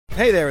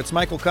Hey there, it's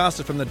Michael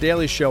Costa from The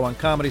Daily Show on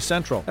Comedy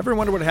Central. Ever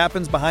wonder what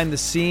happens behind the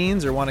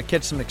scenes or want to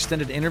catch some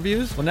extended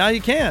interviews? Well, now you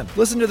can.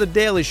 Listen to The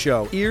Daily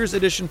Show, Ears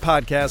Edition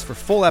podcast for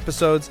full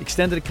episodes,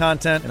 extended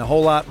content, and a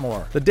whole lot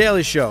more. The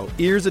Daily Show,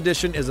 Ears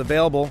Edition is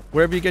available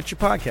wherever you get your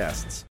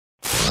podcasts.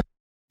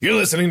 You're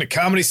listening to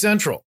Comedy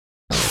Central.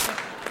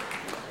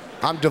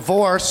 I'm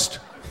divorced.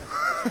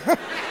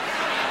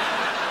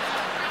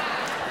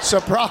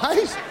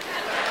 Surprise?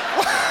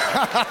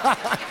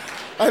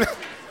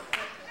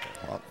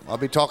 I'll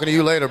be talking to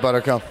you later,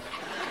 Buttercup.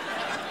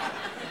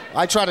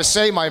 I tried to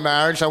save my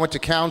marriage. I went to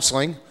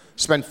counseling,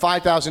 spent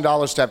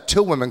 $5,000 to have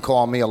 2 women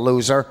call me a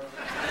loser.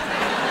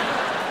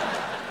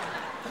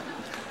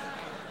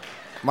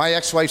 My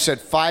ex-wife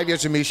said 5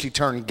 years of me, she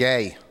turned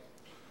gay.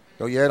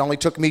 Oh, yeah, it only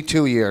took me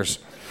 2 years.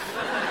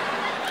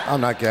 I'm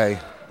not gay.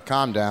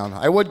 Calm down.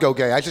 I would go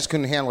gay. I just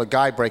couldn't handle a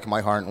guy breaking my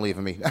heart and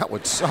leaving me. That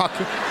would suck.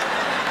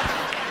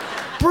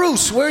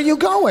 Bruce, where are you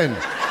going?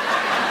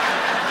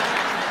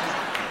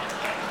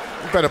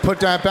 Better put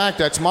that back.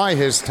 That's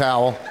his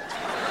towel.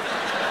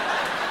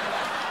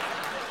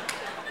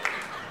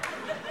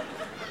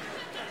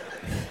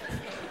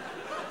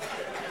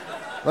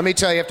 Let me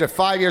tell you, after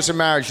 5 years of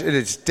marriage, it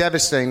is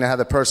devastating to have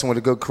the person with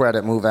a good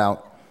credit move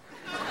out.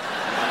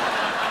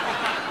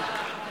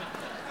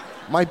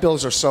 My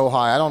bills are so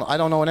high. I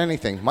don't own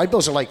anything. My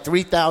bills are like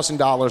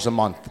 $3,000 a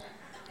month.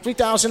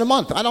 $3,000 a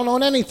month. I don't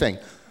own anything.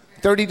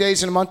 30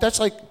 days in a month. That's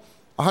like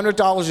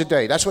 $100 a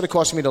day. That's what it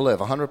costs me to live,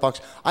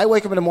 $100. I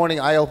wake up in the morning,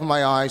 I open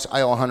my eyes,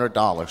 I owe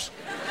 $100.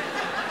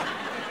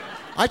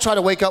 I try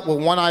to wake up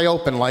with one eye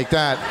open like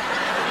that.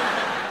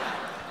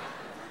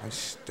 I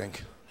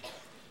stink.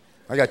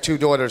 I got 2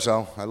 daughters,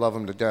 though. I love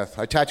them to death.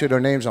 I tattooed their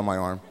names on my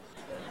arm.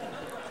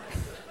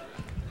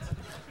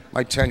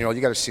 My 10-year-old,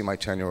 you got to see my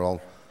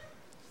 10-year-old.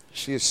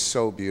 She is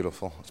so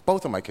beautiful.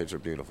 Both of my kids are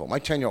beautiful. My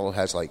 10-year-old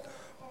has, like,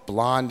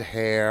 blonde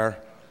hair,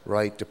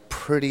 right, the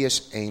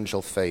prettiest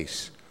angel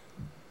face.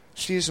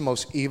 She is the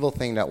most evil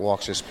thing that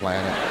walks this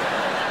planet.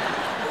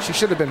 She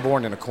should have been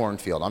born in a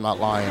cornfield. I'm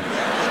not lying.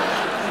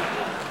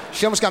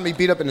 She almost got me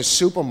beat up in the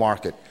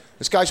supermarket.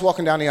 This guy's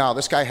walking down the aisle.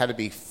 This guy had to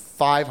be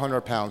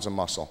 500 pounds of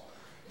muscle.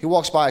 He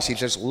walks by us. He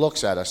just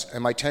looks at us.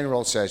 And my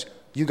 10-year-old says,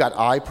 "You got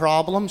eye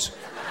problems?"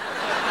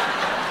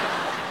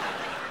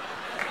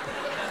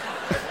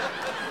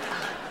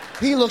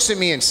 He looks at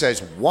me and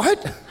says,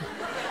 "What?"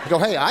 I go,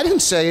 "Hey, I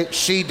didn't say it.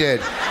 She did.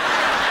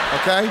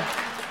 Okay?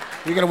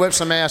 You're going to whip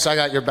some ass. I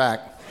got your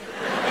back."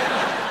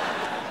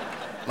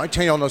 My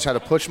 10-year-old knows how to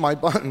push my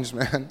buttons,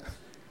 man.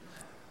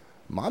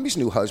 Mommy's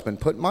new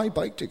husband put my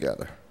bike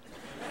together.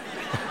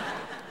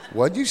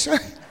 What'd you say?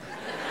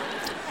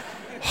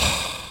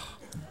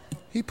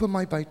 He put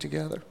my bike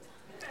together.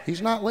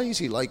 He's not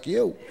lazy like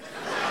you.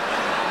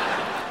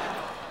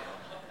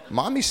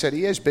 Mommy said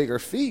he has bigger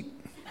feet.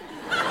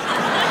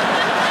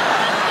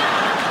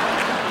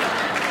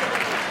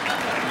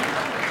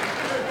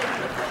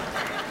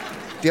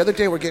 The other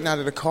day we're getting out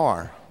of the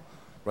car,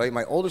 right?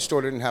 My oldest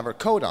daughter didn't have her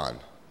coat on.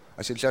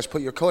 I said, "Jess,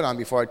 put your coat on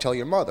before I tell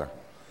your mother."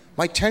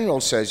 My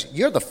 10-year-old says,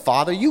 "You're the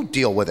father, you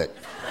deal with it."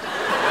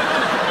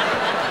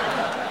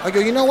 I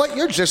go, "You know what?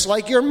 You're just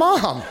like your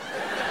mom."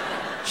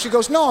 She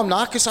goes, "No, I'm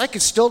not, because I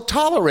can still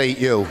tolerate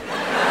you."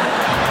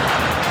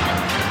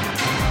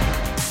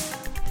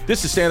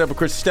 This is Stand Up with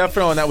Chris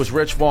Stefano, and that was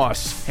Rich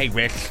Voss. Hey,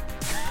 Rich.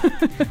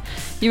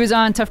 He was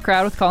on Tough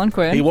Crowd with Colin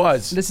Quinn. He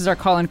was. This is our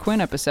Colin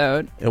Quinn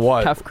episode. It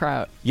was. Tough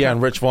Crowd. Yeah,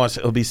 and Rich Voss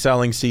will be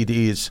selling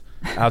CDs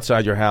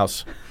outside your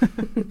house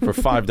for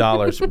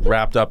 $5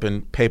 wrapped up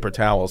in paper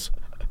towels.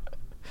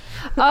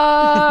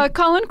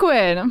 Colin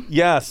Quinn.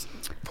 Yes,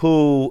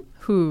 who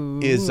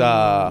is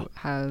a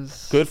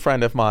has good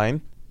friend of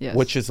mine, yes.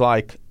 Which is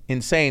like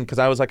insane because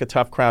I was like a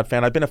Tough Crowd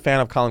fan. I've been a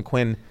fan of Colin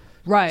Quinn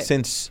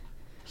since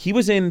he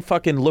was in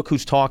fucking Look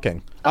Who's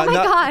Talking. Oh my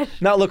God.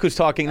 Not Look Who's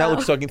Talking, not Look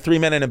Who's Talking, 3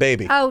 Men and a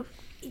Baby. Oh,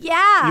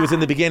 yeah. He was in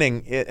the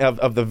beginning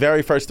of the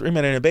very first 3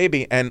 Men and a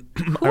Baby. And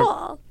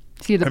cool.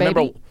 Is he the baby?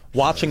 remember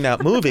watching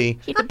that movie.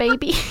 He's the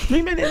baby.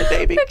 3 Men and a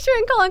Baby.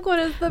 Picturing Colin Quinn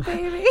as the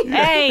baby.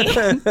 Hey,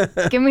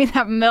 give me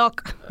that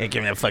milk. Hey,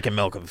 give me that fucking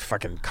milk of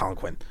fucking Colin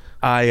Quinn.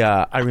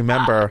 I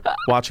remember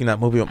watching that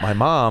movie with my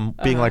mom,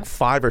 being like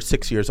 5 or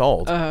 6 years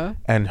old,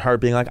 and her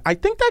being like, "I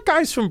think that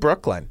guy's from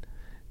Brooklyn."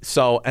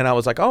 So, and I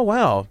was like, "Oh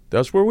wow,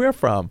 that's where we're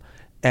from."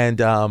 And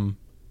I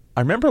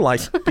remember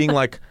like being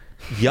like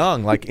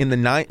young, like in the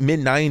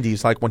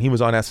mid-90s, like when he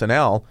was on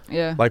SNL,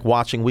 like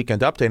watching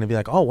Weekend Update and be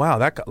like, "Oh wow,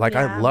 that guy, like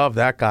I love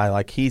that guy.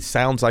 Like he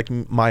sounds like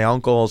my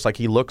uncles. Like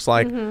he looks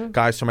like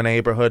guys from a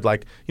neighborhood.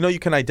 Like, you know, you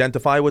can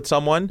identify with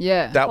someone."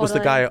 Yeah, that was the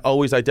guy I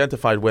always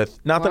identified with.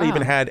 Not that I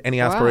even had any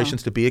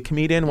aspirations to be a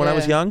comedian when I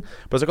was young,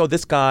 but I was like, "Oh,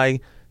 this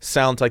guy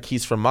sounds like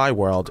he's from my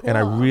world," and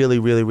I really,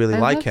 really, really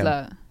like him.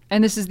 That.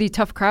 And this is the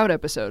Tough Crowd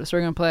episode, so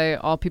we're going to play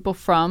all people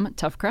from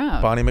Tough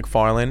Crowd. Bonnie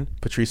McFarlane,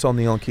 Patrice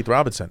O'Neal, and Keith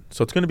Robinson.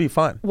 So it's going to be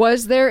fun.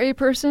 Was there a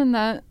person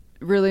that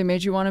really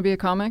made you want to be a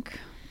comic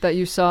that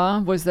you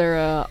saw? Was there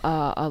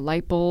a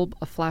light bulb,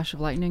 a flash of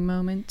lightning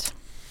moment?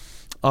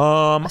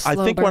 I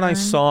slow think when I burn?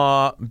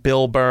 saw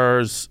Bill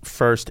Burr's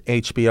first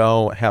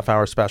HBO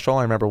half-hour special,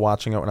 I remember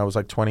watching it when I was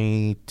like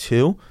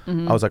 22.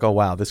 Mm-hmm. I was like, oh,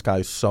 wow, this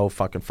guy's so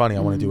fucking funny. I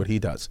want to do what he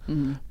does.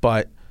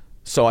 But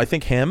so I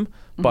think him,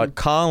 but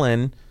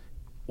Colin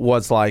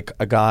was like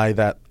a guy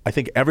that I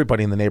think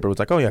everybody in the neighborhood was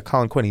like, oh, yeah,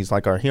 Colin Quinn, he's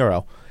like our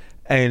hero.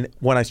 And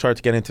when I started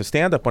to get into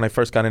stand-up, when I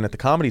first got in at the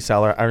Comedy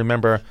Cellar, I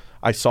remember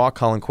I saw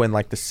Colin Quinn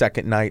like the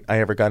second night I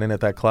ever got in at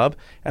that club,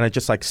 and I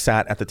just like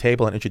sat at the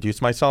table and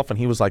introduced myself, and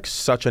he was like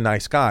such a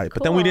nice guy.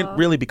 But then we didn't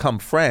really become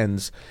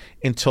friends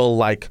until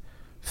like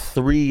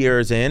 3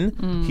 years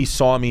in. He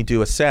saw me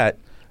do a set,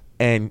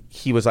 and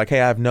he was like,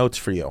 hey, I have notes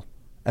for you.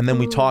 And then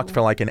we talked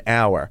for like an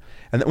hour.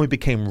 And then we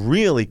became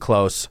really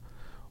close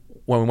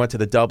when we went to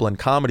the Dublin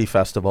Comedy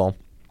Festival.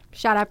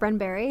 Shout out Bren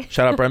Barry.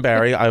 Shout out Bren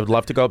Barry. I would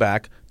love to go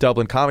back.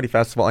 Dublin Comedy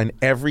Festival, and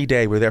every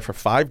day we were there for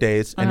 5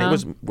 days, and there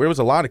was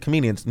a lot of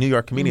comedians, New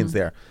York comedians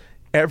there.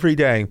 Every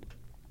day,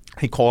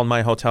 he called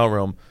my hotel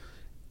room,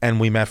 and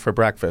we met for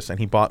breakfast, and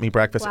he bought me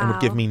breakfast and would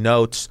give me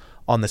notes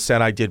on the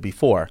set I did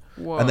before.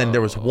 And then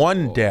there was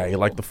one day,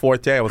 like the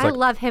fourth day, I was I like,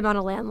 love him on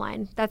a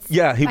landline. That's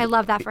I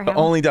love that for he him.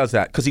 only does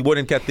that because he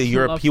wouldn't get the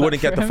Europe. love He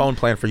wouldn't that get for the him. phone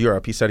plan for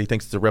Europe. He said he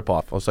thinks it's a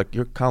ripoff. I was like,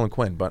 you're Colin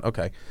Quinn, but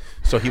okay.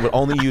 So he would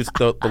only use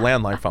the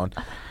landline phone,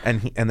 and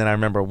then I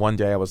remember one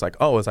day I was like,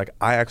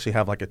 I actually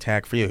have like a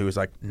tag for you. He was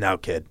like, no,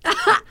 kid.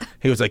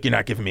 He was like, you're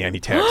not giving me any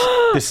tags.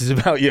 This is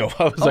about you.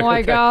 I was like, my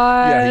okay.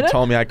 God. Yeah, he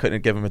told me I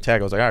couldn't give him a tag.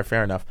 I was like, all right,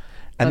 fair enough.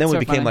 And That's then we so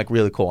became funny. like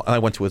really cool. And I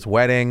went to his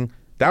wedding.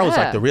 That was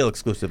like Yeah. the real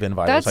exclusive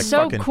invite. That's it was like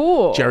so fucking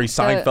cool. Jerry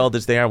That- Seinfeld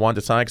is there.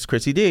 Wanda Sykes,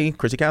 Chrissy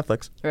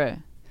Catholics. Right.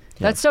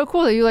 That's so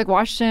cool that you like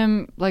watched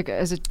him like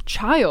as a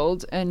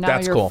child and now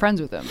That's you're cool.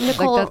 friends with him.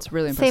 Nicole, like that's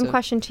really impressive. same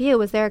question to you.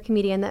 Was there a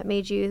comedian that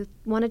made you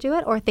want to do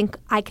it or think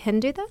I can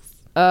do this?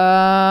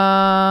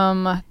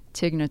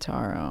 Tig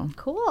Notaro.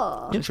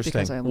 Cool. Interesting.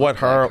 because I What look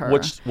her? like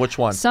her. Which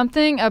one?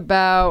 Something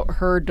about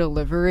her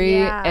delivery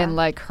Yeah. and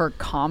like her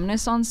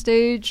calmness on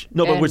stage.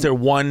 No, but and, was there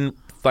one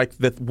like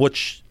that?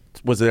 Which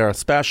was there a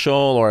special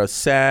or a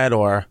set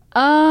or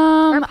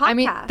I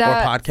mean podcast. or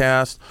that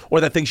podcast or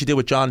that thing she did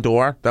with John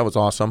Doerr? That was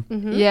awesome.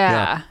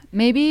 yeah.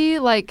 Maybe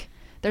like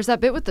there's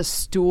that bit with the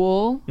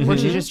stool where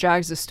she just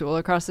drags the stool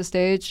across the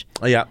stage.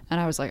 Oh, yeah. And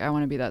I was like, I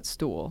want to be that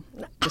stool.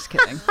 Just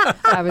kidding.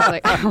 I was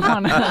like, I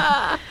want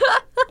to.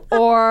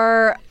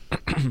 Or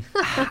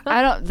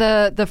I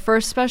don't. The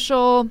first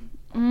special,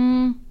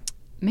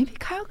 maybe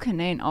Kyle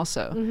Kinane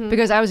also,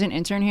 because I was an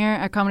intern here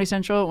at Comedy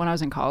Central when I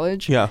was in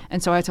college. Yeah.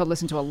 And so I had to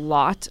listen to a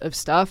lot of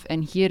stuff,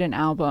 and he had an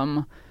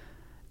album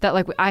that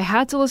like I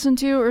had to listen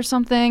to or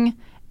something,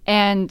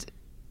 and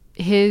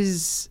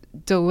his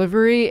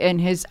delivery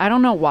and his I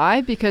don't know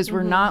why because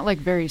we're not like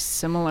very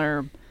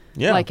similar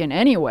Yeah. like in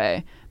any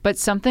way, but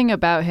something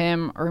about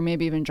him or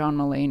maybe even John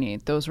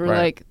Mulaney, those were Right.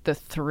 like the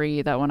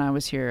three that when I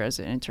was here as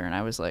an intern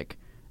I was like,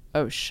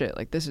 oh shit,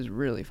 like this is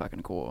really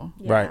fucking cool.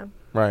 Yeah.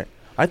 Right.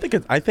 I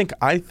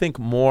think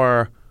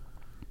more.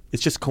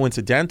 It's just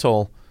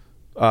coincidental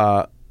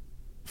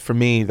for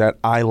me that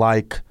I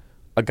like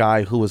a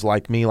guy who is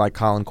like me, like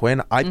Colin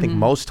Quinn. I think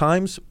most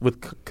times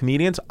with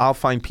comedians, I'll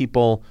find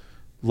people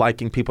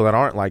liking people that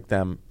aren't like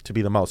them to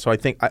be the most. So I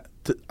think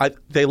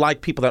they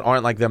like people that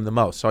aren't like them the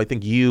most. So I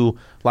think you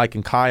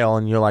liking Kyle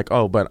and you're like,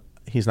 oh, but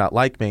he's not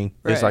like me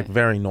is Right. like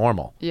very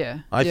normal. Yeah.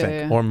 I Yeah,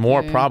 think, yeah. or more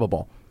Yeah, yeah.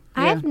 probable.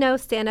 I have no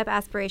stand-up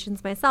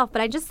aspirations myself,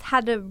 but I just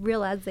had a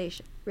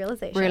realization,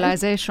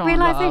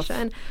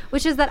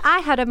 which is that I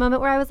had a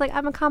moment where I was like,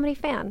 I'm a comedy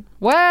fan.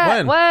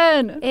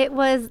 When? It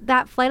was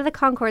that Flight of the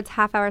Conchords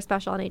half-hour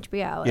special on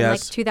HBO in Yes. like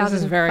This is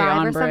 2005 very or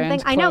on something.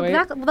 brand, I know Chloe.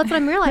 exactly. Well, that's what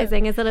I'm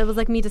realizing is that it was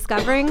like me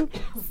discovering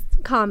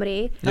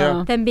comedy,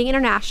 Yeah. them being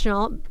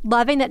international,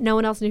 loving that no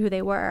one else knew who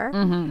they were.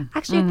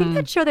 Actually, I think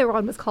that show they were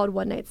on was called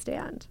One Night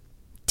Stand.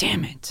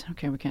 Damn it.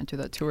 Okay, we can't do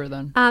that tour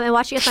then. And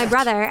watching it with my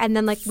brother, and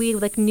then like we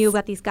like knew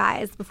about these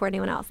guys before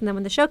anyone else. And then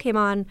when the show came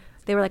on,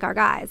 they were like our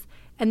guys,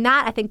 and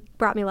that I think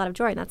brought me a lot of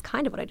joy. And that's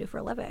kind of what I do for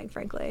a living,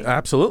 frankly.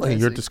 Absolutely.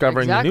 You're That's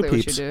discovering exactly the new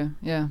peeps. What you do.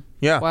 Yeah.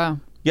 Yeah. Wow.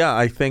 Yeah,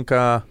 I think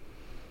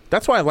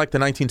that's why I like the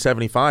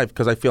 1975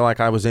 because I feel like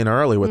I was in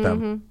early with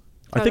them.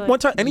 I think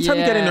anytime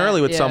you get in Yeah,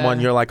 early with yeah. someone,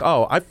 you're like,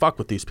 oh, I fuck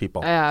with these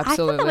people. Yeah,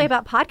 absolutely. I feel that way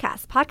about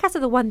podcasts. Podcasts are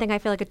the one thing I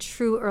feel like a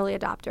true early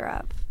adopter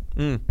of.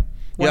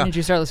 When Yeah. did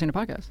you start listening to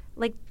podcasts?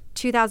 Like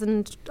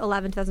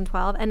 2011,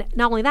 2012. And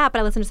not only that, but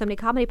I listened to so many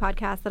comedy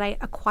podcasts that I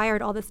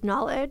acquired all this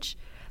knowledge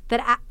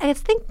that I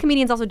think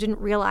comedians also didn't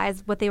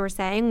realize what they were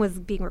saying was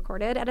being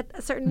recorded at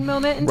a certain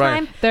moment in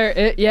Right.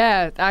 time.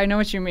 Yeah, I know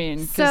what you mean.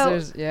 'Cause So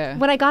there's, yeah.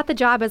 when I got the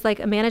job as like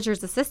a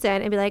manager's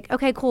assistant, I'd be like,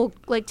 okay, cool,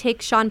 like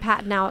take Sean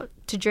Patton out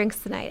to drinks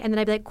tonight. And then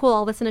I'd be like, cool,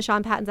 I'll listen to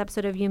Sean Patton's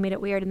episode of You Made It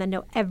Weird and then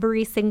know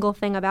every single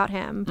thing about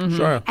him.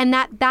 Sure. And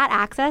that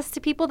access to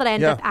people that I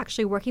ended Yeah. up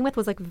actually working with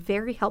was like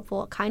very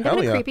helpful, kind of Hell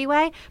in a yeah. creepy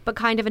way, but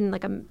kind of in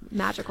like a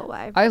magical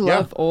way. I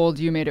love old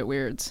You Made It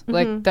Weirds.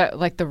 Like that,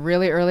 like the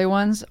really early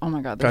ones. Oh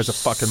my God, they're Guy's a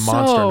fucking so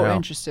monster now.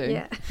 interesting.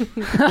 Yeah.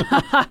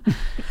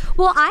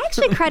 Well, I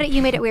actually credit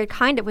You Made It Weird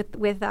kind of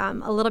with a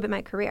little bit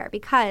my career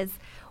because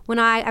when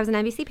I was an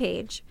NBC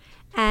page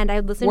And I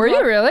listened. Were to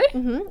you really?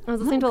 Mm-hmm. I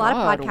was listening to a lot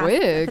of podcasts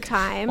wig. at the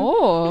time.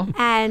 Oh,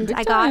 and big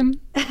I time.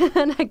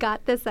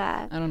 got this.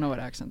 I don't know what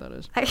accent that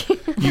is.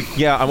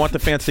 Yeah, I want the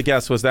fans to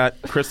guess. Was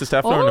that Krista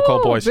Steffler or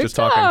Nicole Boyce big just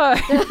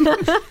talking?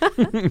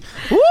 time.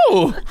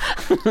 Woo!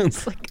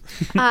 It's like,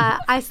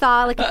 I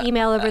saw like an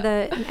email over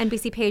the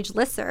NBC page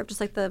listserv, just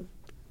like the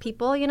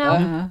people,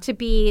 to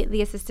be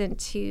the assistant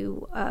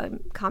to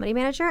comedy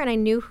manager. And I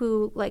knew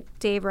who like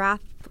Dave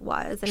Rath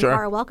was and Sure.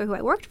 Cara Welker, who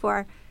I worked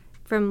for,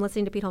 from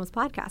listening to Pete Holmes'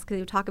 podcast because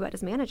he would talk about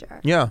his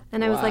manager. Yeah.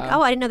 And I was like,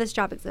 oh, I didn't know this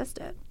job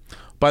existed.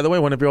 By the way,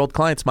 one of your old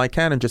clients, Mike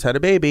Cannon, just had a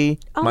baby.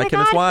 Oh Mike my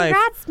and his God, wife.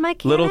 congrats,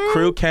 Mike Little Cannon.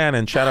 Crew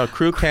Cannon. Shout out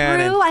Crew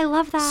Cannon. I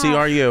love that.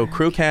 CRU.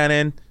 Crew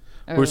Cannon.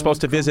 We were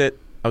supposed to cool. visit.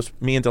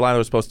 Me and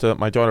Delilah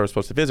my daughter was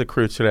supposed to visit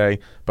Crew today,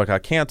 but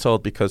got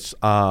canceled because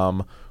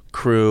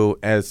Crew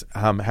is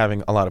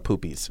having a lot of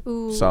poopies.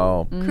 Ooh.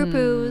 So Crew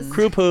poos.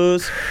 Crew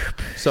poos.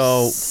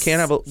 So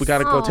we got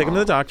to go take him to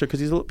the doctor because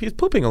he's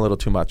pooping a little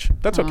too much.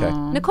 That's okay.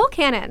 Nicole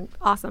Cannon,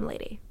 awesome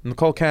lady.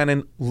 Nicole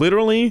Cannon,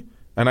 literally,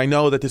 and I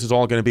know that this is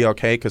all going to be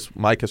okay because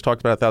Mike has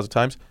talked about it 1,000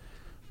 times.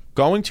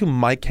 Going to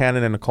Mike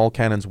Cannon and Nicole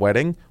Cannon's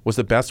wedding was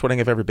the best wedding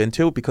I've ever been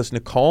to because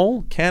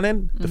Nicole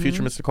Cannon, the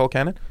future Miss Nicole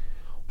Cannon,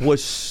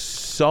 was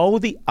so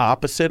the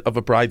opposite of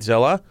a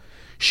bridezilla.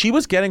 She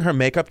was getting her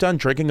makeup done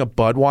drinking a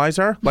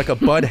Budweiser, like a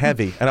Bud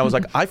Heavy. And I was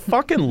like, I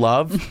fucking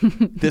love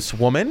this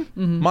woman,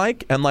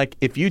 Mike. And like,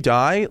 if you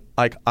die,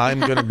 like, I'm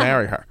going to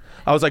marry her.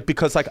 I was like,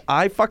 because like,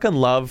 I fucking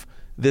love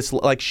this.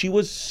 Like, she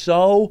was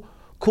so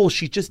cool.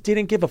 She just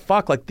didn't give a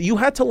fuck. Like, you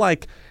had to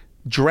like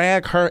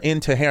drag her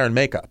into hair and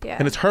makeup. Yeah.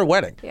 And it's her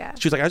wedding. Yeah.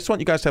 She's like, I just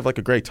want you guys to have like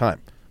a great time.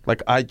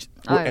 Like, I was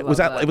love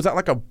that. was that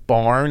like a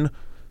barn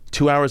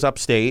 2 hours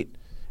upstate?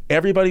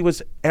 There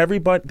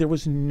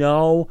was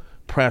no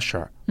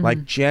pressure,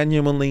 like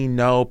genuinely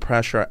no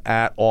pressure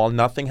at all.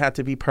 Nothing had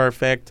to be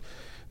perfect.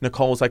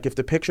 Nicole was like, if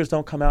the pictures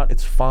don't come out,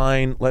 it's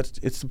fine.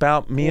 It's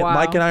about me. Wow.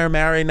 Mike and I are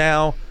married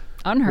now.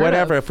 Unheard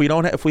Whatever. of.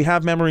 If we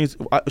have memories,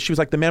 she was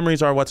like, the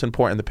memories are what's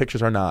important. The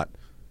pictures are not.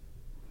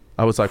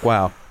 I was like,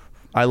 wow,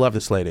 I love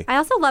this lady. I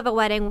also love a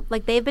wedding,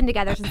 like they've been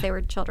together since they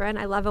were children.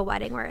 I love a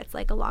wedding where it's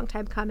like a long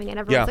time coming and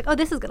everyone's Yeah. like, oh,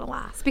 this is going to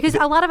last. Because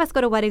a lot of us go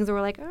to weddings where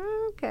we're like,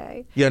 oh,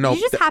 okay. Yeah, no,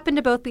 Did you just happen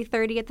to both be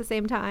 30 at the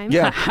same time?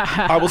 Yeah,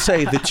 I will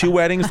say the two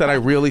weddings that I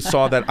really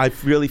saw that I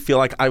really feel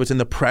like I was in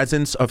the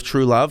presence of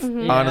true love,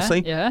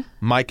 honestly. Yeah.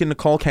 Mike and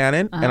Nicole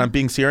Cannon, and I'm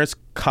being serious,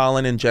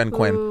 Colin and Jen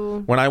Quinn.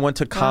 Ooh. When I went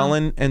to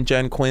Colin and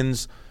Jen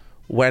Quinn's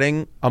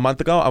wedding a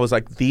month ago, I was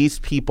like, these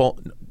people,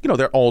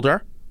 they're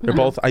older. They're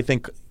both, I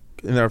think,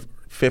 in their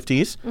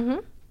 50s.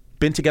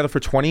 Been together for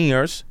 20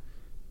 years.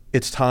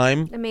 It's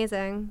time.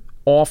 Amazing.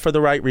 All for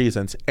the right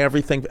reasons.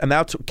 Everything. And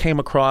that came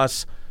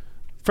across,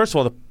 first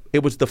of all,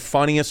 it was the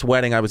funniest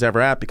wedding I was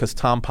ever at because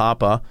Tom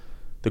Papa,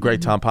 the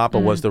great Tom Papa,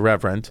 was the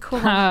Reverend.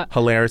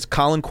 Hilarious.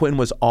 Colin Quinn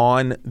was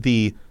on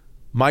the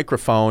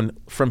microphone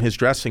from his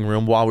dressing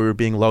room while we were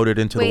being loaded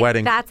into the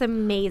wedding. That's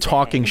amazing.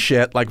 Talking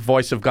shit, like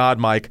voice of God,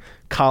 Mike,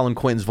 Colin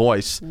Quinn's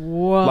voice.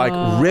 Whoa. Like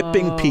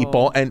ripping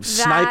people and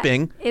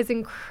sniping. That is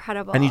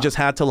incredible. And you just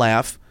had to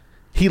laugh.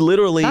 He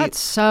literally, That's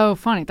so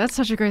funny. That's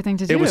such a great thing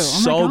to do. it was Oh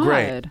my so God.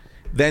 great.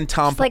 Then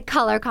Tom Just like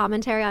color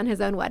commentary on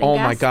his own wedding Oh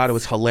my guests. God, it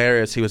was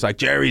hilarious. He was like,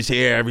 Jerry's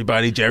here,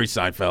 everybody. Jerry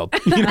Seinfeld.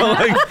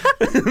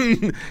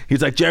 Like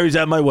he's like, Jerry's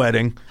at my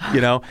wedding.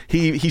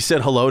 He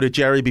said hello to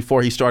Jerry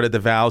before he started the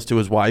vows to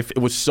his wife. It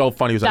was so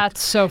funny. He was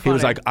That's so He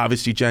was funny. like,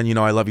 obviously, Jen,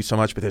 I love you so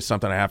much, but there's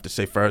something I have to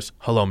say first.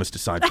 Hello, Mr.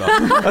 Seinfeld.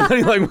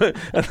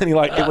 and then he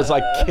it was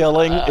like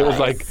killing. It was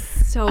like,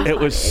 So it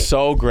was funny.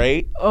 so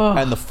great.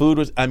 And the food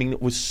was,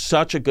 it was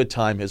such a good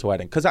time, his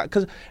wedding.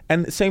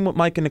 And same with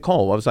Mike and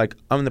Nicole. I was like,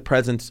 I'm in the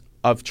presence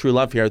of true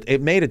love here. It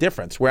made a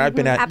difference where I've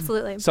been at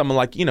absolutely. someone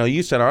like,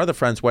 you said our other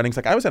friends' weddings.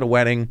 Like I was at a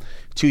wedding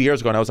 2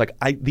 years ago and I was like,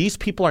 these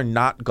people are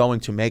not going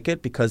to make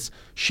it because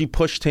she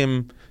pushed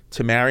him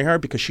to marry her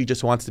because she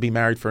just wants to be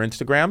married for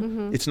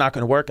Instagram. It's not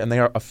going to work. And they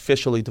are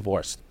officially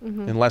divorced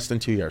in less than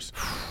 2 years.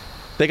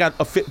 They got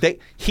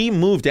he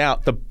moved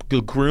out.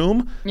 The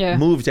groom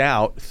moved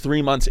out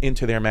 3 months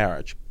into their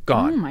marriage.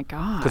 Gone. Oh my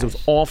God. Because it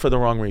was all for the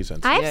wrong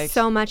reasons. I have Yikes.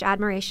 so much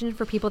admiration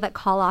for people that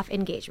call off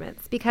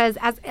engagements because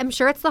I'm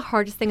sure it's the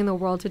hardest thing in the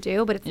world to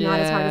do, but it's not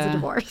as hard as a Yeah.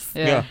 divorce.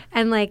 Yeah.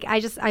 And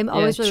I'm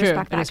always really true.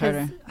 respect It that is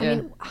harder.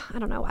 because I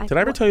don't know. Did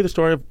I ever tell you the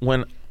story of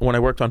when I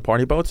worked on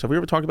party boats? Have we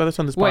ever talked about this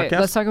on this Wait, podcast?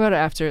 let's talk about it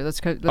after. Let's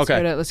go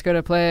Okay.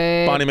 to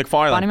play Bonnie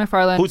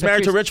McFarlane. Who's married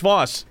to Patrice- Rich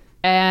Voss.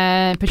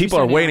 And Patrice People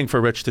are O'Neal. waiting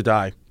for Rich to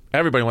die.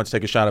 Everybody wants to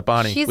take a shot at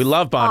Bonnie. She's we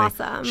love Bonnie.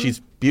 awesome.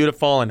 She's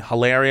beautiful and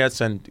hilarious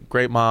and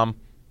great mom.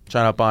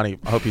 Shout out Bonnie.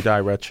 I hope you die,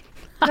 Rich.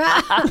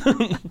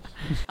 I'm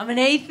an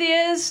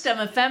atheist, I'm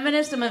a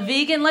feminist, I'm a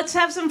vegan. Let's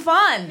have some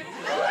fun.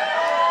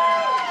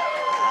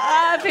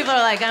 People are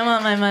like, I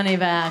want my money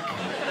back.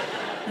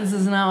 This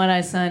is not what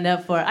I signed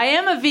up for. I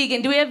am a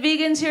vegan. Do we have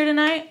vegans here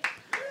tonight?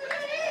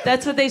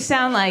 That's what they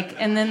sound like.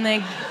 And then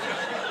they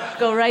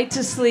go right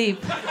to sleep.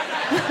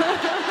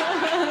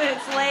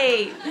 It's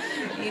late.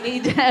 You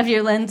need to have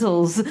your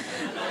lentils.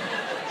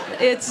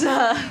 It's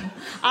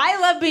I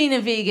love being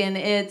a vegan.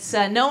 It's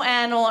no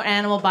animal or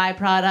animal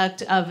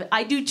byproduct of.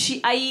 I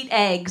eat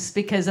eggs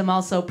because I'm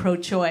also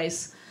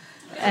pro-choice,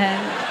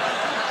 and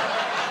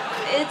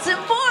it's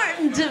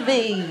important to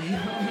me.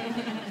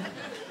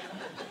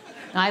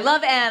 I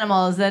love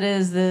animals. That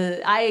is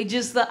I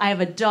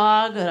have a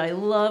dog that I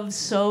love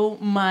so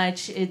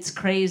much. It's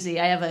crazy.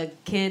 I have a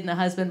kid and a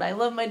husband, but I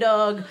love my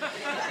dog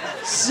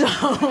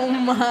so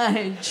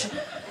much.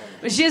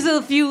 But she has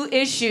a few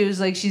issues,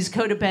 like she's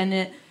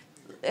codependent.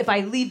 If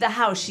I leave the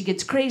house, she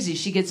gets crazy.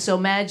 She gets so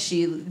mad,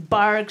 she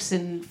barks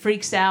and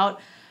freaks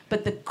out.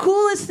 But the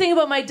coolest thing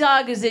about my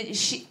dog is that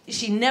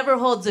she never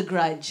holds a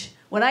grudge.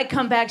 When I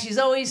come back, she's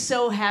always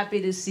so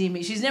happy to see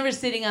me. She's never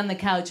sitting on the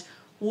couch.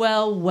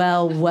 Well.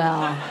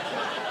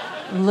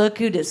 Look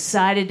who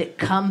decided to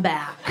come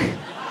back.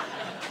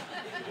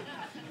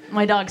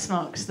 My dog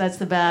smokes. That's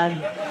the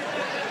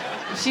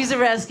bad. She's a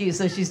rescue,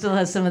 so she still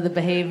has some of the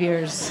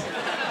behaviors.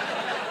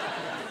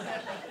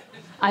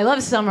 I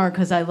love summer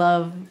because I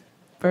love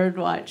bird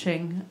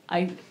watching.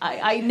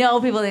 I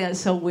know people think that's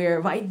so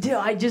weird, but I do.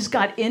 I just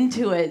got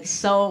into it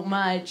so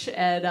much.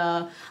 And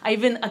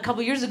a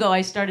couple years ago,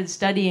 I started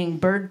studying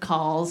bird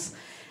calls.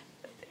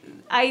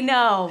 I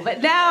know,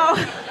 but now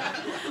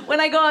when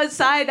I go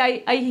outside,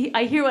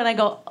 I hear when I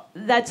go,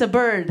 that's a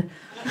bird.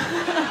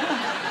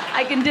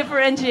 I can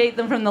differentiate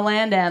them from the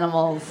land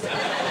animals.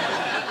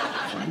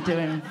 I'm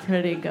doing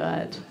pretty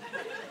good.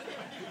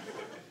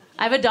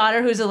 I have a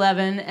daughter who's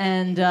 11,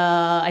 and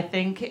I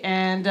think,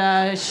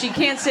 and she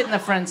can't sit in the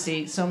front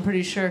seat, so I'm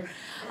pretty sure.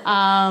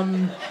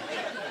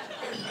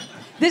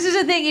 This is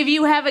the thing. If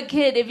you have a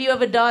kid, if you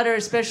have a daughter,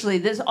 especially,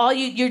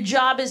 your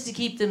job is to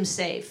keep them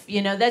safe.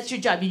 You know, that's your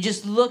job. You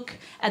just look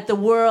at the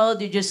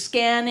world. You're just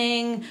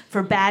scanning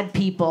for bad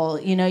people.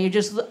 You know,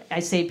 I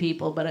say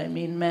people, but I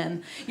mean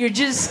men. You're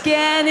just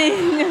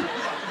scanning.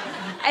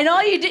 And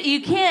all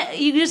you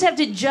just have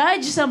to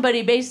judge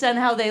somebody based on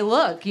how they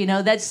look. You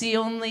know, that's the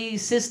only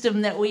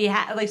system that we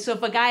have. Like, so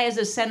if a guy has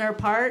a center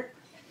part,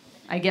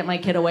 I get my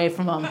kid away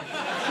from him.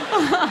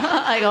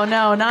 I go,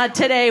 no, not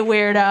today,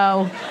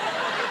 weirdo.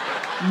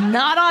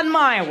 Not on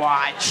my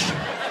watch.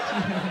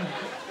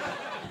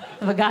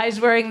 If a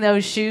guy's wearing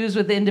those shoes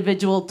with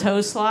individual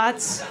toe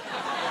slots,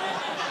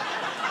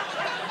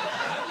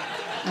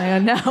 I go,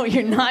 no,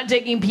 you're not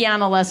taking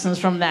piano lessons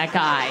from that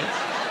guy.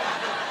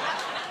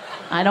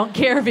 I don't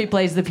care if he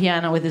plays the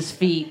piano with his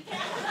feet,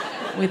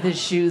 with his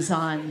shoes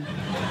on.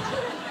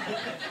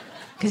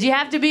 Because you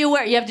have to be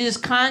aware. You have to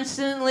just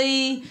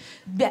constantly,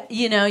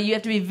 you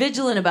have to be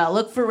vigilant about,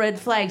 look for red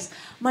flags.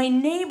 My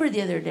neighbor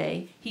the other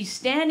day, he's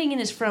standing in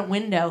his front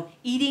window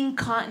eating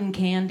cotton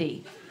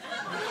candy.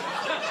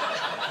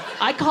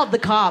 I called the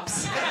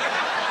cops.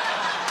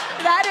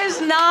 That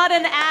is not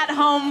an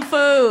at-home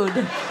food.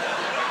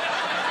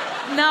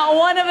 Not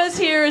one of us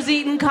here is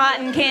eating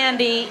cotton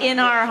candy in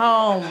our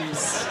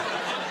homes.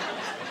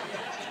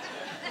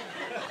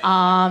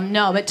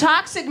 No, but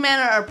toxic men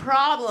are a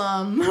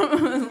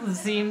problem,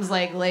 seems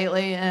like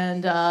lately.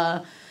 And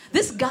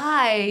this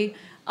guy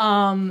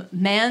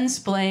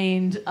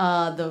mansplained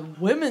the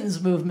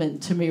women's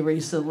movement to me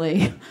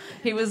recently.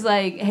 He was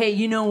like, hey,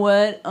 you know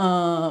what?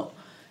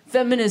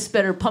 Feminists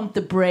better pump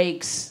the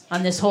brakes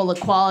on this whole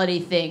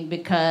equality thing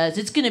because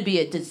it's going to be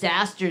a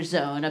disaster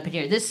zone up in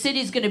here. This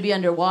city's going to be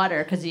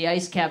underwater because the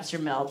ice caps are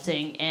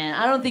melting. And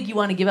I don't think you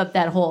want to give up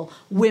that whole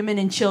women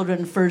and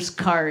children first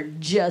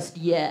card just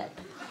yet.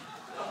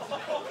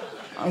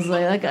 I was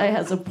like, that guy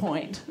has a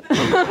point.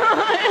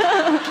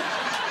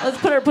 Let's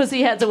put our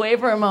pussy heads away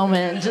for a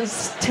moment and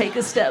just take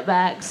a step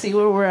back, see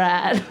where we're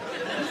at.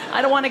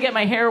 I don't want to get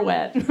my hair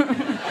wet.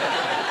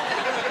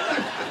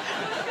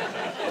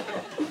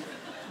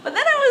 But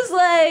then I was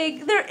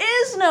like, there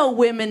is no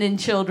women and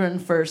children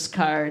first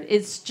card.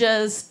 It's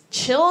just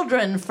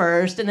children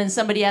first, and then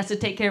somebody has to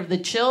take care of the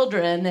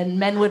children, and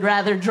men would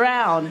rather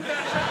drown.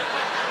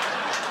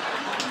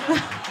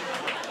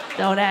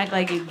 Don't act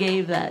like you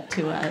gave that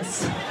to us.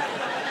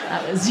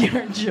 That was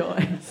your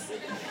choice.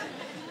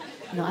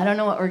 No, I don't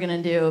know what we're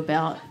going to do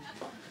about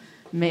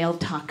male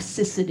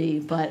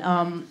toxicity, but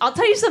I'll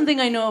tell you something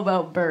I know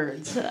about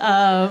birds.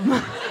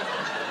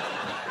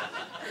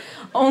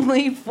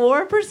 Only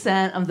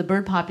 4% of the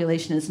bird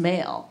population is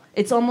male.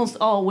 It's almost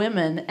all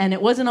women, and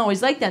it wasn't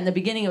always like that. In the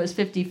beginning, it was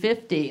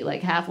 50-50,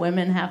 like half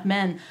women, half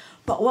men.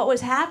 But what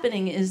was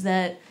happening is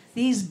that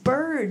these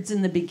birds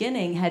in the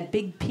beginning had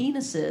big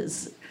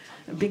penises,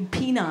 big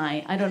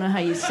peni. I don't know how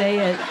you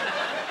say it.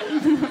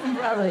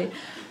 Probably.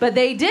 But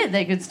they did.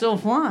 They could still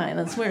fly.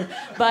 That's weird.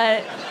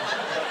 But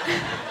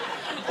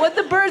what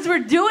the birds were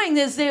doing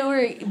is they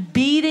were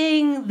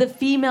beating the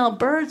female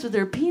birds with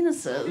their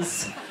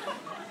penises,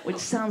 which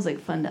sounds like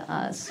fun to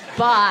us.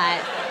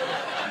 But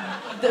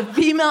the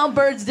female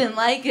birds didn't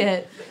like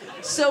it.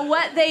 So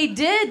what they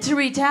did to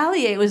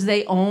retaliate was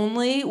they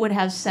only would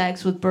have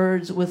sex with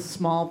birds with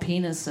small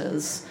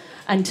penises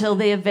until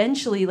they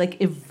eventually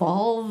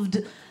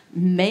evolved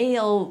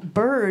male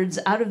birds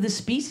out of the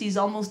species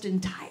almost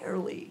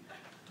entirely.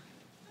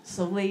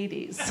 So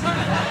ladies.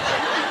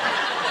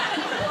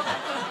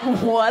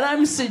 what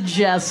I'm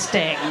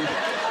suggesting.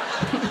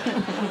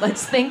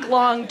 Let's think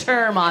long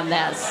term on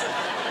this.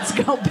 Let's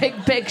go big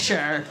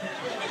picture.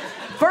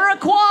 For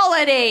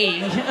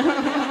equality.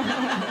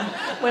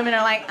 Women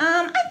are like,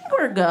 I think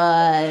we're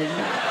good.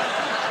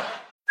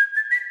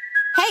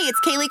 Hey, it's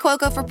Kaylee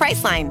Cuoco for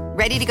Priceline.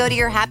 Ready to go to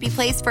your happy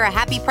place for a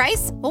happy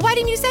price? Well, why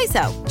didn't you say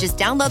so? Just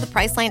download the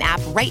Priceline app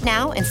right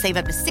now and save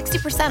up to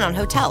 60% on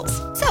hotels.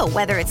 So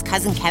whether it's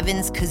Cousin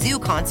Kevin's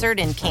Kazoo Concert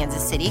in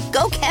Kansas City,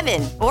 go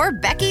Kevin, or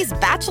Becky's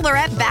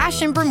Bachelorette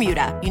Bash in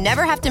Bermuda, you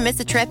never have to miss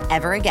a trip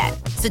ever again.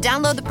 So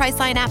download the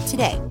Priceline app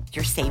today.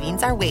 Your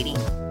savings are waiting.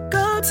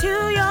 Go to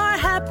your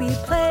happy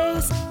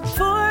place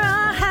for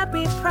a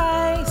happy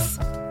price.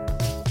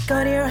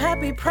 Go to your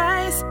happy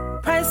price,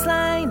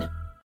 Priceline.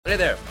 Hey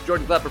there,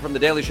 Jordan Klepper from The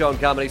Daily Show on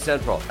Comedy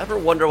Central. Ever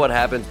wonder what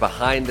happens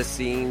behind the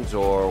scenes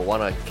or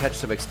want to catch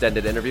some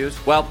extended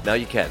interviews? Well, now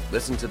you can.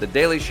 Listen to The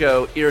Daily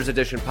Show Ears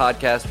Edition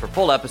podcast for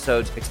full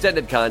episodes,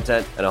 extended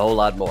content, and a whole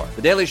lot more.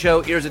 The Daily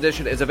Show Ears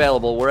Edition is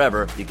available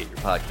wherever you get your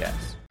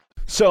podcasts.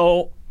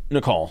 So,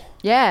 Nicole.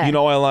 Yeah. You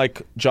know I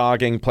like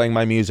jogging, playing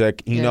my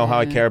music. You know how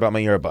I care about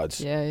my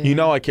earbuds. Yeah. You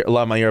know I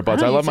love my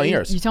earbuds. I love my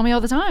ears. You tell me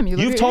all the time.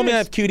 You've told me I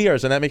have cute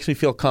ears, and that makes me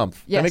feel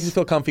comfy. Yes. That makes me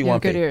feel comfy, You have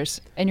wumpy. good ears.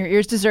 And your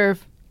ears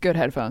deserve good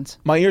headphones.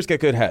 My ears get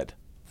good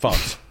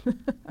headphones.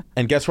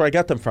 And guess where I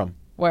get them from?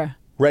 Where?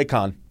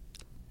 Raycon.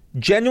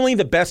 Genuinely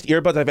the best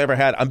earbuds I've ever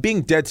had. I'm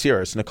being dead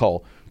serious,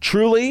 Nicole.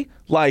 Truly,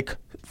 like,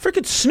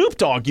 freaking Snoop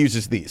Dogg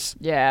uses these.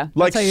 Yeah.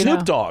 Like that's how you Snoop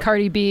know. Dogg.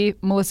 Cardi B,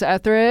 Melissa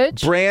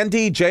Etheridge.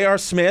 Brandy, J.R.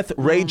 Smith,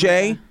 Ray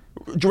J.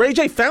 Ray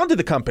J founded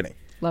the company.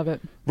 Love it.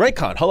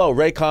 Raycon. Hello,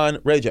 Raycon,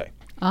 Ray J.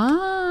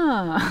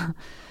 Ah.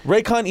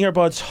 Raycon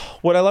earbuds,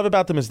 what I love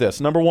about them is this.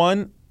 Number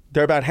one,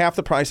 they're about half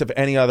the price of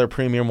any other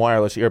premium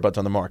wireless earbuds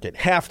on the market.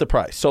 Half the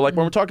price. So like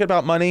when we're talking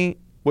about money,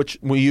 which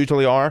we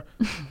usually are,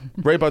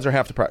 Raybuds are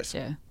half the price.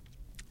 Yeah.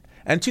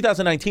 And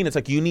 2019, it's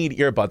like you need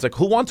earbuds. Like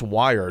who wants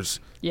wires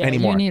Yeah,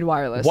 anymore? you need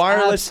wireless.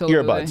 Wireless Absolutely.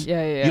 earbuds.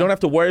 Yeah. You don't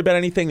have to worry about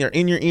anything. They're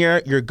in your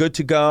ear. You're good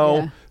to go.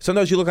 Yeah.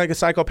 Sometimes you look like a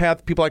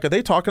psychopath. People are like, are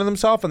they talking to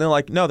themselves? And they're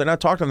like, no, they're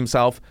not talking to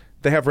themselves.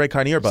 They have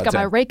Raycon earbuds. Just got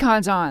my in.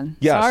 Raycons on.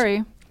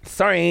 Yes.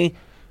 Sorry.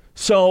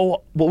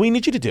 So what we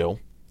need you to do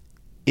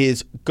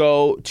is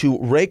go to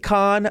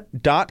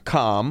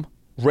Raycon.com,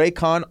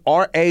 Raycon,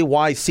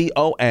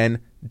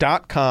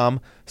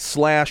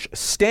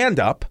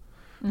 RAYCON.com/standup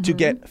to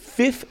get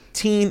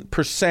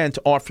 15%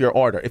 off your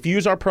order. If you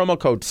use our promo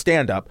code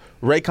STANDUP,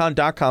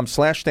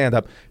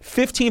 Raycon.com/standup,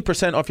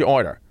 15% off your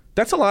order.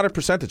 That's a lot of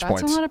percentage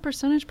points. That's a lot of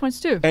percentage points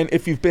too. And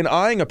if you've been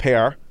eyeing a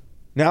pair,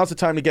 now's the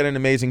time to get an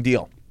amazing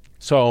deal.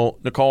 So,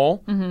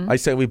 Nicole, I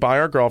say we buy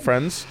our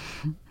girlfriends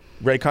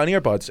Raycon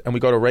earbuds, and we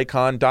go to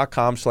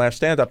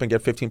Raycon.com/standup and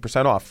get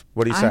 15% off.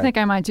 What do you say? I think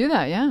I might do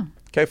that, yeah.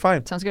 Okay,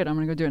 fine. Sounds good. I'm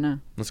going to go do it now.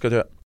 Let's go do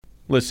it.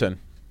 Listen,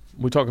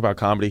 we talk about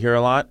comedy here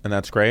a lot, and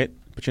that's great.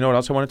 But you know what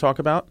else I want to talk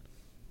about?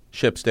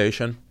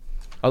 ShipStation.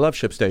 I love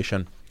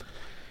ShipStation.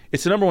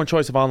 It's the number one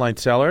choice of online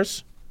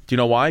sellers. Do you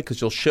know why? Because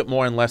you'll ship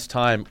more in less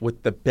time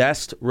with the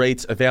best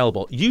rates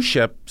available. You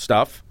ship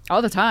stuff.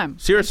 All the time.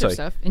 Seriously. I ship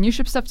stuff. And you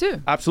ship stuff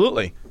too.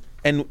 Absolutely.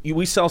 And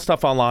we sell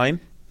stuff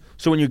online.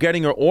 So when you're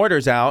getting your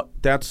orders out,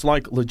 that's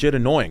like legit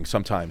annoying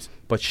sometimes.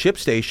 But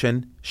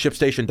ShipStation,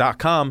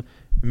 ShipStation.com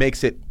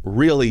makes it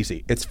real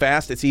easy. It's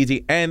fast, it's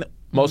easy, and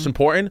most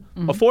important,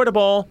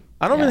 affordable.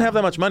 I don't even have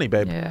that much money,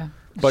 babe. Yeah.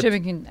 But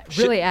shipping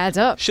really adds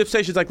up.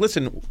 ShipStation's like,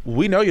 listen,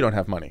 we know you don't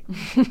have money.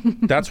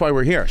 That's why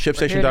we're here.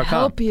 ShipStation.com. We're here to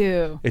help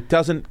you. It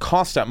doesn't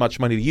cost that much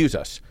money to use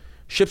us.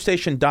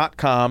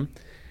 ShipStation.com.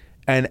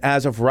 And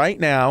as of right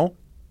now,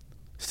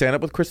 Stand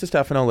Up with Chris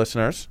Stefano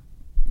listeners,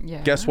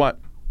 Yeah. guess what?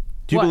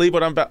 Do you believe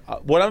what I'm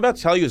about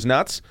to tell you is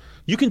nuts?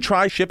 You can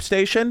try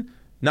ShipStation,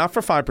 not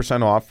for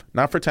 5% off,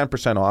 not for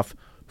 10% off,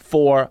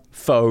 for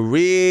free.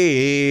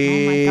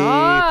 Oh my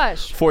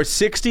gosh. For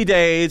 60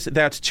 days.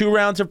 That's 2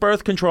 rounds of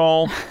birth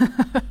control.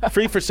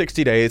 Free for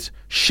 60 days.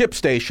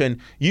 ShipStation.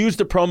 Use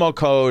the promo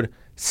code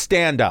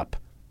STANDUP.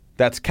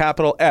 That's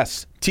capital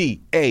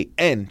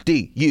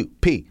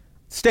STANDUP.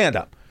 Stand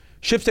Up.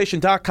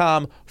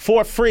 ShipStation.com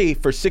for free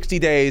for 60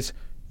 days.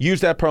 Use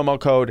that promo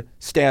code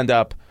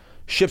STANDUP.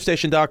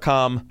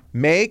 ShipStation.com.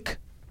 Make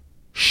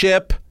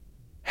ship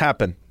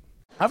happen.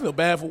 I feel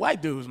bad for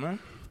white dudes, man.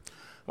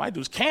 White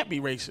dudes can't be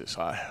racist.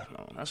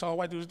 That's all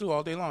white dudes do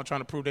all day long,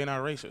 trying to prove they're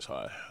not racist.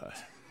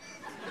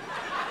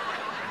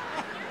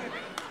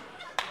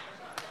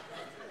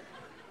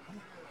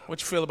 What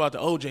you feel about the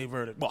OJ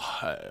verdict? Well,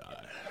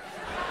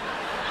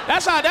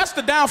 that's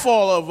the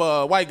downfall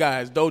of white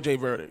guys, the OJ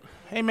verdict.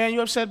 Hey, man,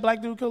 you upset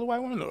black dude killed a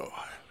white woman? No.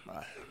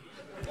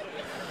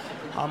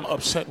 I'm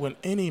upset when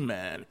any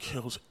man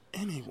kills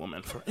any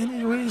woman for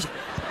any reason.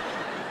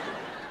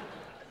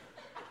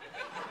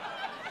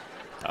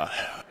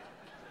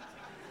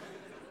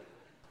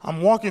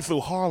 I'm walking through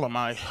Harlem.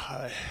 I'm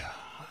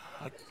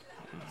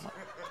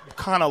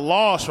kind of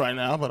lost right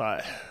now, but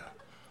I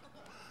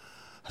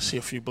see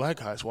a few black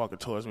guys walking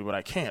towards me, but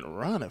I can't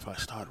run. If I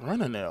start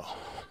running, they'll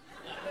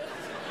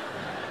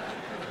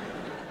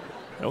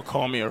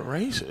call me a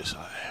racist.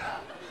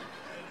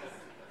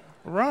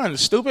 Run,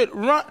 stupid.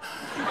 Run.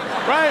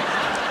 Right?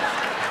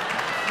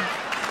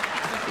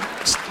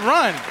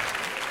 Run.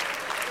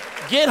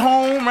 Get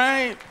home,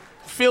 right?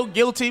 Feel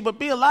guilty, but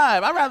be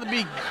alive. I'd rather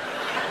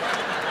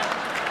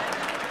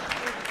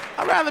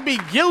be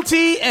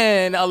guilty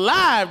and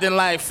alive than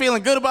like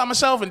feeling good about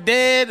myself and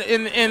dead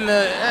in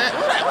the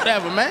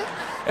whatever, man.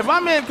 If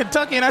I'm in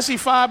Kentucky and I see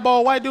 5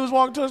 bald white dudes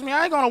walking towards me,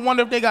 I ain't gonna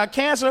wonder if they got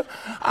cancer.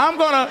 I'm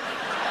gonna go,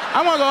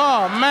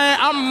 oh man,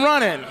 I'm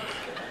running.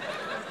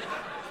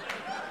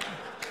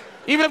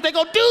 Even if they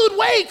go, dude,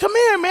 wait, come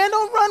here, man,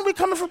 don't run. We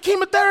coming from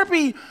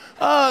chemotherapy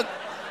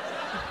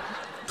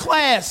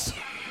class.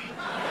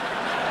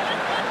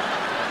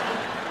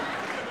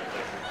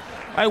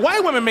 Like,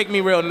 white women make me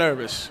real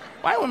nervous.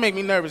 White women make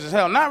me nervous as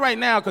hell. Not right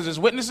now because it's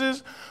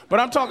witnesses, but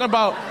I'm talking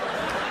about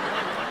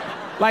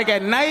like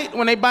at night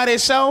when they by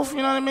themselves, you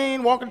know what I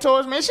mean, walking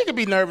towards me. She could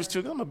be nervous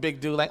too, 'cause I'm a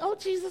big dude. Like, oh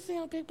Jesus, you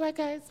know, big black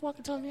guy is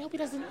walking towards me. Hope he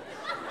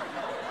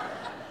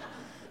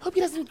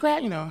doesn't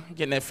grab, you know,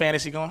 getting that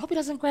fantasy going. Hope he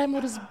doesn't grab me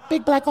with his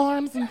big black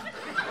arms and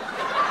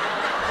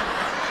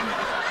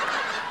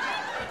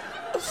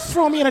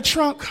throw me in a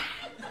trunk.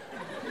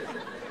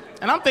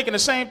 And I'm thinking the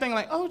same thing,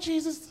 like, oh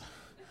Jesus,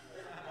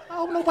 I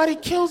hope nobody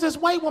kills this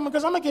white woman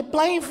because I'm gonna get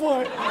blamed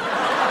for it.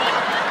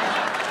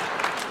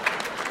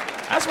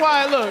 That's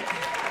why, look,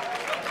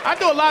 I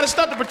do a lot of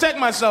stuff to protect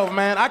myself,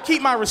 man. I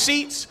keep my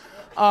receipts.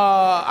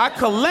 I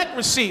collect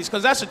receipts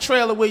because that's a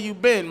trail of where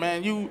you've been,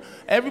 man.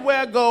 Everywhere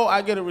I go,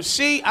 I get a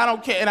receipt. I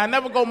don't care, and I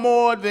never go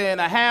more than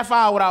a half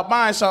hour without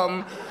buying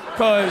something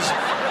because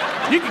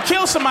you can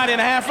kill somebody in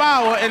a half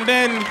hour and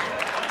then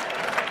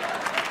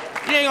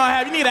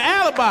you need an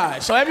alibi.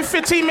 So every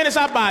 15 minutes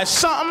I buy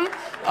something.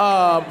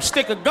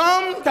 Stick of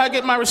gum. Can I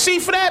get my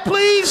receipt for that,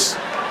 please?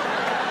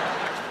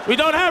 We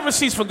don't have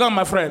receipts for gum,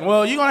 my friend.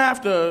 Well, you're gonna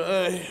have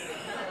to.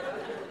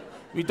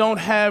 We don't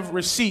have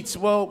receipts.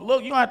 Well,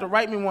 look, you're gonna have to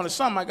write me one or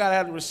something. I gotta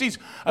have the receipts.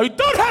 We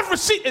don't have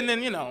receipts. And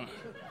then, you know,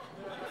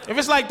 if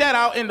it's like that,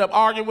 I'll end up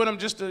arguing with him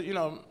just to, you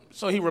know,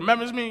 so he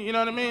remembers me. You know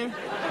what I mean?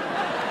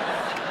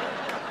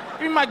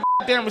 Give me my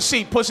goddamn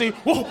receipt, pussy.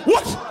 Whoa,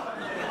 what?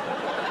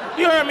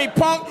 You heard me,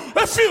 punk.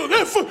 That's you.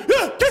 Yeah,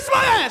 kiss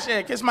my ass.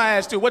 Yeah, kiss my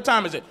ass too. What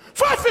time is it?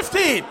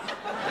 5:15. All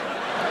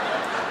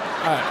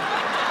right.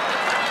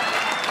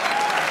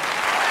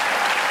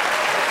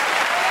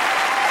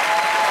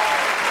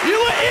 You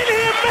were in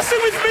here messing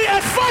with me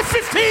at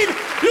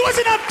 5:15. You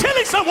wasn't out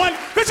killing someone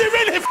because you're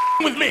in here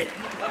with me.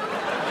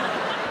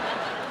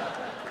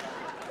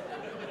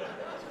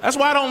 That's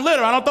why I don't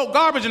litter. I don't throw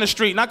garbage in the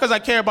street. Not because I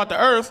care about the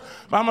earth,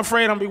 but I'm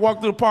afraid I'm going to be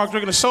walking through the park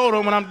drinking a soda.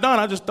 And when I'm done,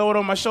 I just throw it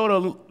on my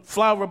shoulder,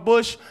 fly over a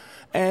bush,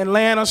 and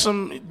land on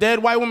some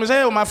dead white woman's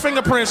head with my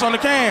fingerprints on the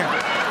can.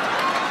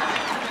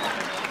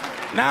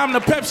 Now I'm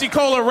the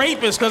Pepsi-Cola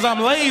rapist because I'm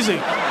lazy.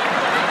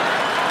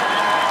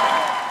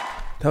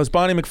 That was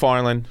Bonnie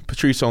McFarlane,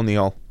 Patrice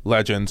O'Neal,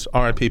 legends.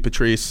 R.I.P.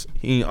 Patrice.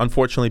 He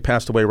unfortunately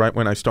passed away right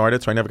when I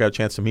started, so I never got a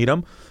chance to meet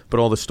him. But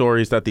all the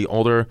stories that the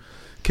older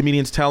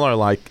comedians tell are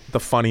like the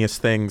funniest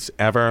things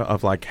ever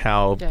of like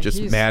how just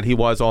mad he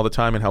was all the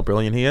time and how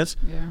brilliant he is.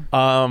 Yeah.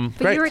 But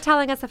great. you were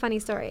telling us a funny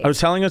story. I was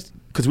telling us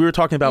because we were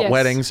talking about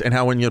weddings and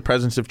how when you're in the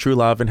presence of true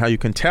love and how you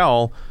can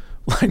tell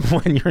like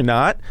when you're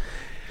not.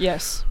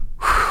 Yes.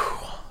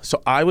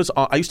 So I used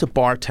to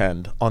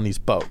bartend on these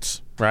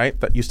boats, right?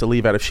 That used to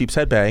leave out of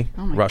Sheepshead Bay,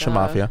 Russian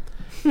mafia.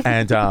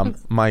 And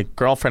my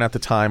girlfriend at the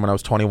time when I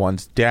was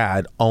 21's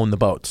dad owned the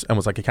boats and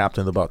was like a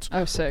captain of the boats.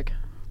 Oh, sick.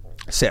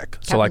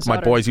 So like my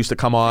boys used to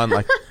come on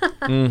like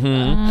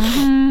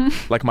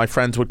like my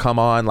friends would come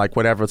on like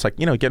whatever. It's like,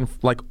 you know, getting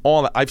like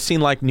all that. I've seen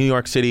like New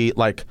York City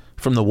like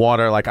from the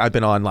water. Like I've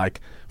been on like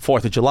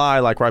 4th of July,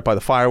 like right by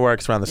the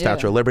fireworks around the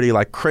Statue of Liberty,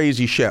 like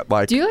crazy shit.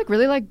 Like, do you like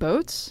really like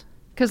boats?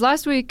 Because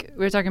last week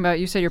we were talking about,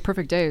 you said your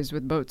perfect days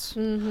with boats.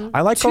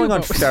 I like going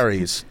on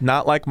ferries,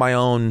 not like my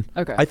own.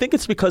 Okay. I think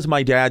it's because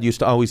my dad used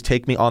to always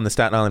take me on the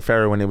Staten Island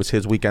ferry when it was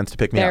his weekends to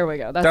pick me up. There we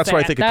go. That's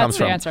where I think it comes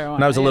from.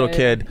 When I was a little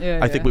kid,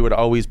 I think we would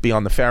always be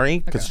on the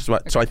ferry. So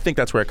I think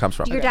that's where it comes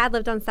from. Your dad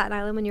lived on Staten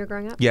Island when you were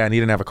growing up? Yeah, and he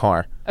didn't have a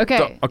car.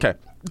 Okay. Okay.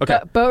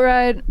 Boat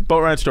ride.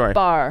 Boat ride story.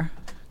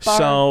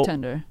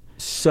 Bartender.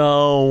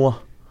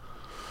 So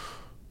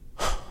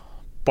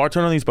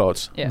bartender on these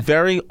boats. Yeah.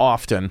 Very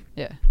often.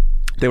 Yeah.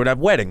 They would have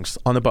weddings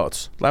on the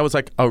boats. That was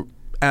like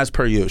as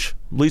per usual.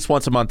 At least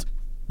once a month,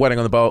 wedding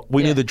on the boat.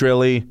 We knew the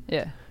drilly.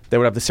 Yeah. They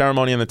would have the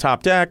ceremony on the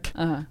top deck.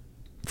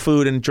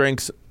 Food and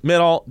drinks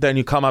middle. Then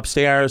you come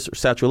upstairs,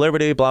 Statue of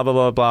Liberty, blah, blah,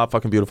 blah, blah.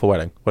 Fucking beautiful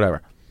wedding.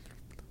 Whatever.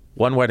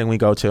 One wedding we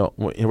go to.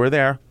 We're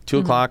there. 2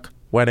 o'clock.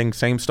 Wedding.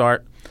 Same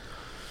start.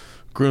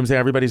 Groom's there.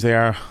 Everybody's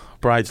there.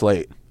 Bride's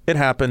late. It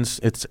happens.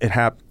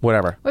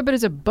 Whatever. Wait, but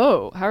it's a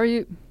boat. How are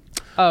you...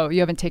 Oh, you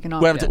haven't taken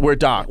off yet. We're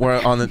dock.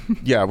 We're on the.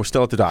 Yeah, we're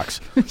still at the docks.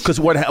 Because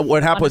what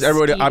happened was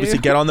everybody obviously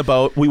get on the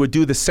boat. We would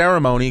do the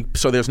ceremony,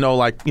 so there's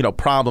no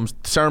problems.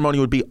 The ceremony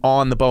would be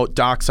on the boat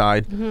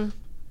dockside.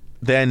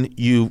 Then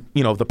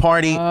the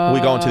party.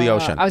 We go into the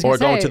ocean I was or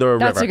say, go into the river.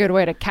 That's a good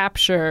way to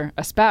capture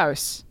a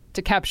spouse.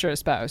 to capture a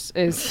spouse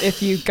is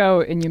if you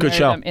go and you Good marry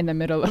show. them in the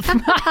middle of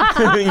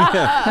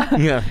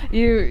Yeah.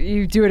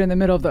 you do it in the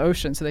middle of the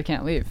ocean so they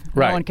can't leave.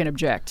 Right. No one can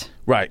object.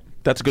 Right.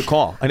 That's a good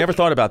call. I never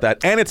thought about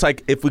that. And it's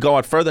like, if we go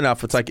out further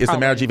enough, it's like, is the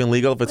marriage even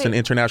legal if it's in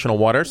international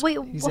waters? Wait,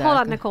 hold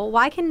on, Nicole.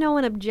 Why can no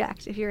one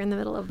object if you're in the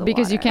middle of the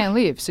Because water? you can't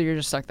leave, so you're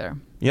just stuck there.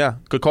 Yeah,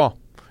 good call.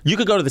 You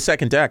could go to the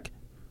second deck.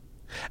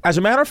 As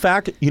a matter of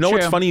fact, you know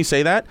what's True. funny you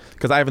say that?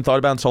 Because I haven't thought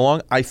about it in so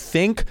long. I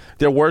think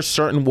there were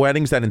certain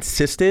weddings that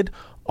insisted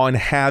on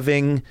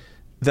having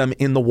them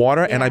in the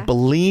water, and I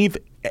believe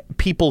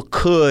people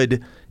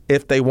could,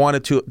 if they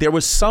wanted to. There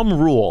was some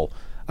rule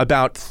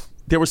about,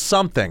 there was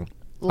something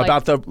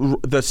about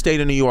the state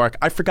of New York.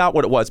 I forgot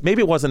what it was.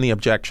 Maybe it wasn't the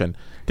objection.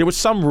 There was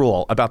some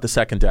rule about the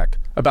second deck,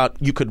 about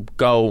you could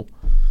go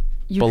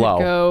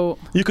below.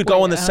 You could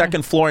go on the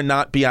second floor and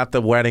not be at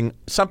the wedding.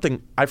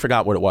 Something, I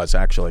forgot what it was,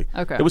 actually.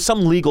 Okay. It was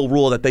some legal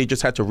rule that they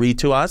just had to read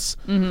to us.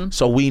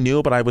 So we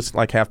knew, but I was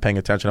like half paying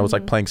attention. I was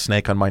like playing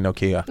Snake on my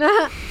Nokia.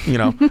 You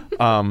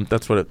know,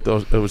 that's what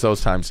it was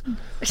those times.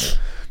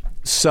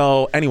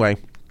 So anyway,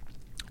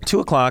 2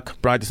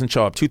 o'clock, bride doesn't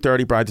show up.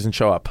 2:30, bride doesn't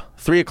show up.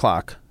 3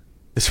 o'clock,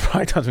 this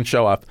bride doesn't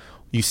show up.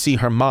 You see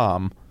her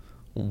mom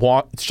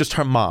walk. It's just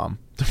her mom,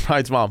 the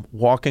bride's mom,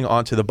 walking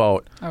onto the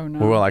boat. Oh, no.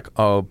 We were like,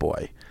 oh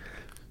boy.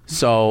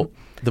 So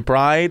the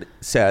bride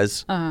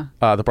says,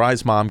 the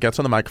bride's mom gets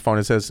on the microphone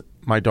and says,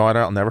 my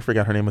daughter, I'll never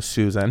forget, her name was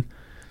Susan.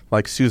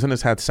 Like, Susan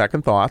has had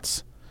second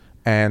thoughts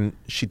and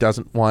she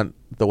doesn't want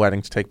the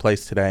wedding to take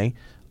place today.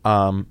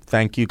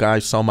 Thank you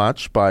guys so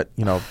much, but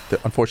you know,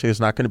 unfortunately there's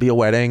not going to be a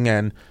wedding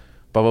and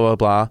blah, blah,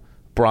 blah,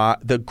 blah.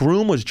 The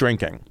groom was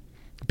drinking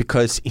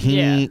because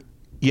he,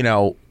 you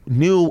know,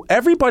 knew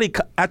everybody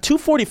at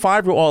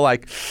 2:45. We're all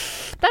like,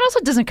 that also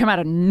doesn't come out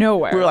of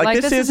nowhere. We were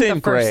like, this isn't the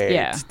isn't first- great.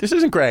 Yeah. This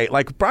isn't great.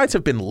 Like, brides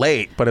have been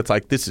late, but it's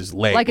like, this is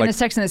late. Like in the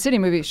Sex and the City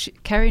movie,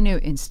 Carrie knew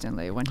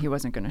instantly when he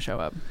wasn't going to show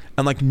up.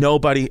 And like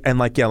nobody, and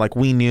like, yeah, like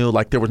we knew,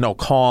 like there was no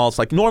calls.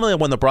 Like normally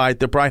when the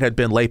bride had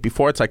been late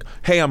before, it's like,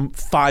 hey, I'm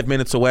 5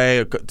 minutes away,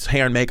 it's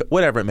hair and makeup,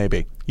 whatever it may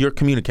be. You're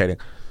communicating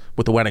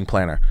with the wedding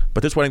planner.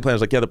 But this wedding planner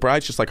is like, yeah, the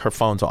bride's just like, her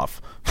phone's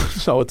off.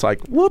 So it's like,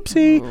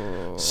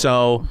 whoopsie.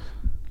 So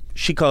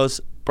she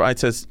goes,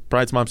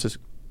 bride's mom says,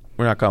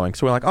 we're not going.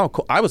 So we're like, oh,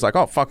 cool. I was like,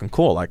 oh, fucking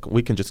cool. Like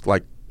we can just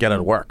like get out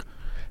of work.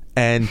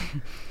 And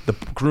the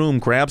groom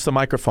grabs the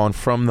microphone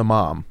from the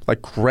mom,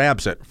 like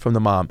grabs it from the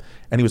mom.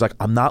 And he was like,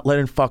 I'm not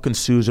letting fucking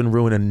Susan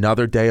ruin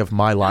another day of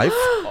my life.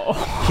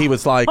 He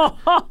was like,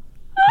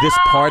 this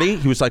party,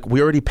 he was like,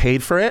 we already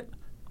paid for it.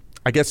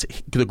 I guess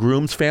the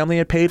groom's family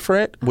had paid for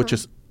it, which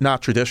is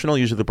not traditional.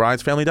 Usually the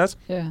bride's family does.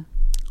 Yeah.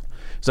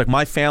 It's like,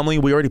 my family,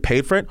 we already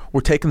paid for it.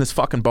 We're taking this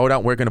fucking boat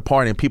out. We're going to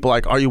party. And people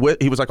like,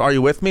 he was like, are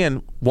you with me?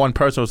 And one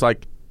person was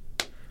like,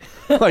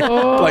 like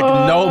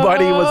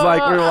nobody was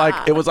like, we were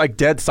like, it was like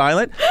dead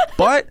silent.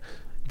 But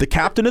the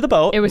captain of the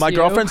boat, my you.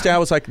 girlfriend's dad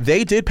was like,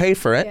 they did pay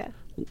for it. Yeah.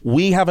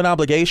 We have an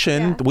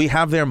obligation. We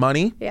have their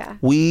money. Yeah.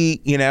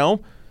 We, you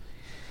know,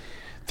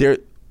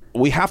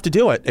 we have to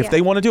do it. If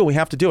they want to do it, we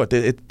have to do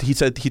it. He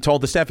said, he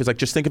told the staff, he's like,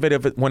 just think of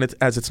it when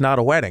it's not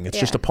a wedding. It's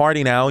just a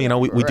party now. You know,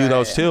 we do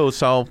those too.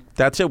 So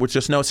that's it. With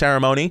just no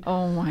ceremony.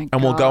 Oh my God.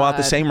 And we'll go out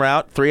the same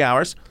route, 3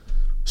 hours.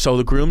 So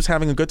the groom's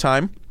having a good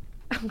time.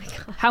 Oh my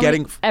God. How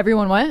many,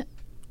 everyone what?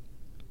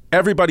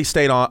 Everybody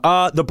stayed on.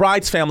 The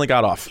bride's family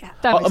got off. Yeah.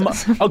 That makes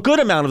sense. A good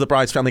amount of the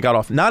bride's family got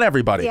off. Not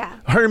everybody. Yeah.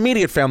 Her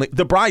immediate family,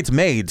 the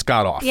bridesmaids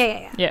got off.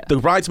 Yeah. The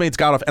bridesmaids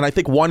got off, and I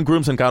think one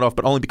groomsman got off,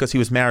 but only because he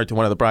was married to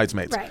one of the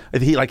bridesmaids.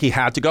 Right. He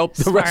had to go.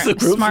 The rest of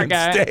the groomsmen Smart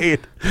guy.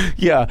 stayed.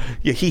 Yeah,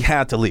 he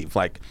had to leave.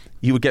 Like,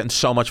 you would get in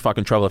so much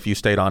fucking trouble if you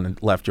stayed on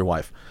and left your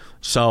wife.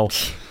 So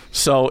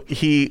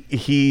he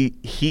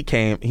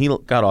came. He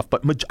got off,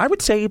 but I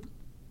would say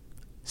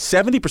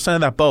 70%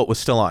 of that boat was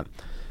still on.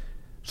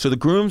 So the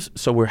grooms.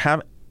 So we're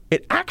having.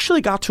 It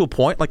actually got to a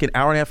point, like an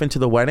hour and a half into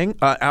the wedding,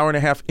 hour and a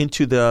half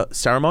into the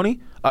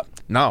ceremony. Hour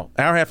and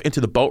a half into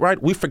the boat ride,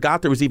 we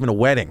forgot there was even a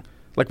wedding.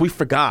 Like, we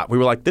forgot. We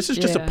were like, this is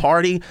just a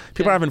party.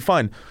 People are having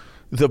fun.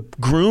 The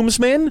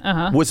groomsman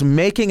was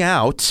making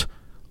out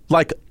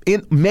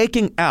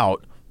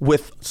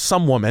with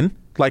some woman.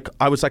 Like,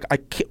 I was like, I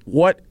can't,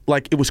 what?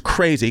 Like, it was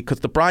crazy because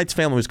the bride's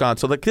family was gone.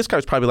 So, like, this guy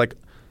was probably like,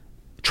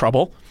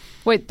 trouble.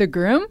 Wait, the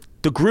groom?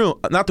 The groom,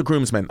 not the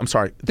groomsman. I'm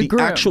sorry. The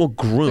groom. actual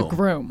groom. The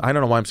groom. I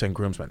don't know why I'm saying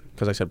groomsman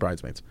because I said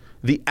bridesmaids.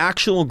 The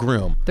actual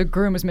groom The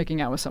groom was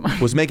making out with someone.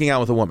 was making out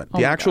with a woman.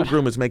 The my actual God.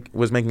 groom was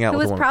making out It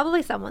with was a woman.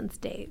 probably someone's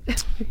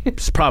date.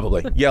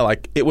 Probably. Yeah,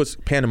 like it was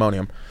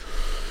pandemonium.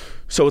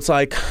 So it's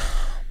like,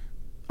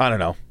 I don't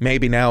know.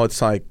 Maybe now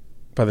it's like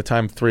by the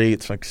time 3,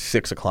 it's like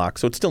 6 o'clock.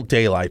 So it's still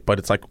daylight, but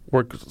it's like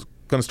we're going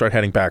to start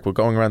heading back. We're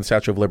going around the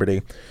Statue of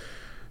Liberty.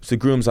 So the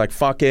groom's like,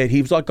 fuck it.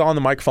 He was like on the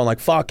microphone like,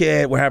 fuck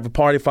it. We're having a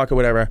party, fuck it,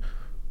 whatever.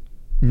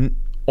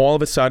 All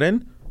of a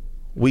sudden,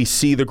 we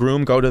see the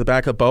groom go to the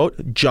back of the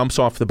boat, jumps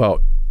off the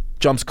boat.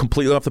 Jumps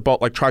completely off the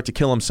boat, like tried to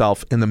kill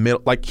himself in the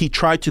middle. Like he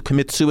tried to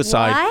commit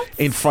suicide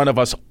in front of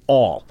us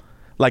all.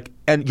 Like,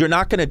 and you're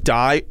not going to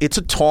die. It's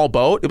a tall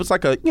boat. It was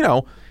like a, you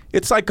know,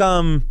 it's like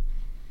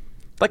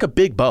like a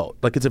big boat.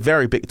 Like it's a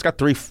very big. It's got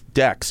 3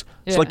 decks.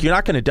 Yeah. So like you're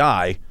not going to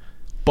die,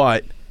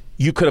 but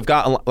you could have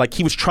gotten like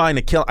he was trying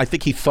to kill. I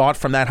think he thought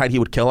from that height he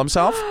would kill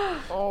himself.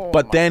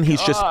 But then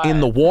he's just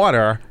in the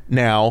water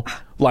now,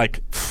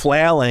 like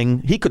flailing.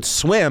 He could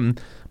swim,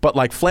 but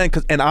like flailing.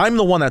 And I'm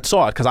the one that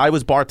saw it because I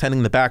was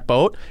bartending the back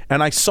boat,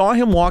 and I saw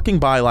him walking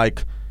by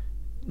like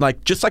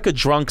just like a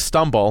drunk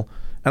stumble.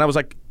 And I was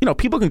like, you know,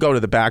 people can go to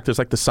the back. There's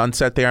like the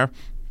sunset there.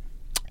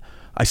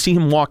 I see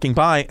him walking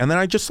by, and then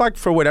I just like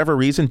for whatever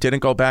reason didn't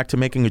go back to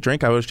making a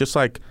drink. I was just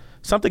like,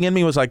 something in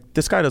me was like,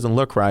 this guy doesn't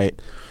look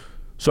right.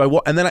 So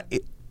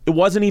it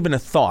wasn't even a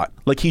thought.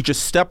 Like he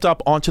just stepped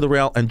up onto the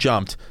rail and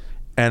jumped.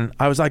 And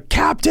I was like,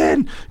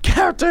 Captain!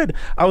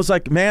 I was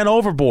like, man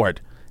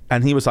overboard.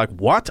 And he was like,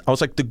 what? I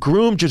was like, the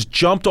groom just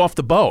jumped off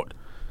the boat.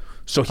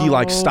 So he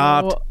like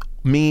stopped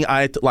me.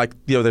 I had to, like,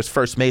 you know, there's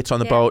first mates on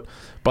the boat.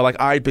 But like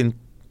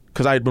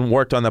because I had been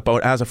worked on that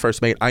boat as a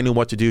first mate, I knew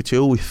what to do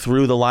too. We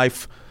threw the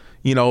life,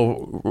 you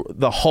know,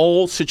 the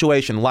whole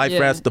situation, life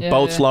vest, the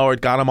boat's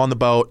lowered, got him on the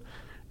boat.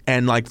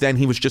 And like then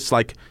he was just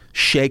like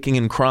shaking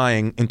and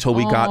crying until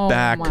we got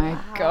back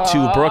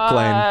to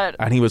Brooklyn,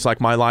 and he was like,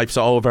 my life's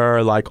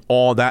over, like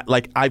all that.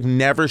 Like I've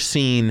never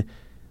seen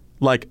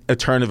like a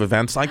turn of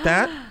events like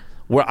that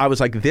where I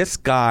was like, this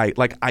guy,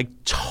 like I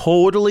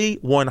totally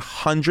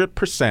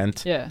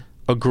 100%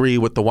 agree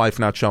with the wife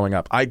not showing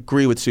up. I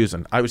agree with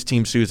Susan. I was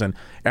team Susan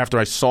after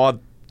I saw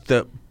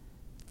the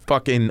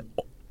fucking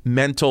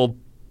mental.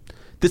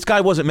 This guy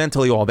wasn't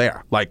mentally all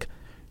there. Like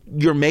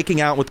you're making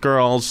out with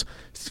girls,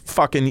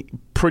 fucking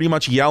pretty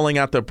much yelling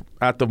at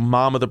the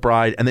mom of the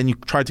bride, and then you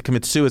tried to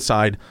commit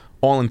suicide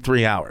all in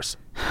 3 hours.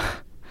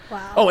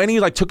 Wow. Oh, and he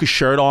like took his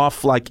shirt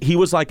off. Like he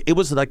was like, it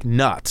was like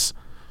nuts.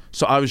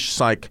 So I was just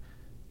like,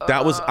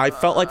 I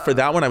felt like for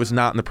that one, I was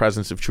not in the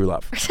presence of true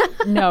love.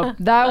 No,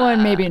 that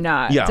one maybe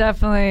not. Yeah.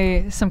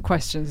 Definitely some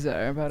questions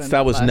there about it.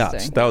 That was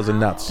nuts. That was a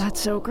nuts.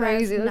 That's so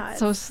crazy.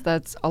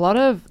 That's a lot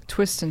of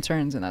twists and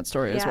turns in that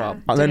story as well.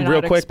 And then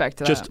real quick,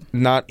 expect just that.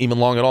 not even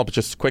long at all, but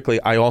just quickly,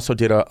 I also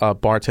did a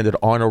bartended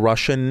on a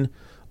Russian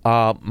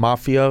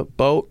mafia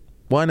boat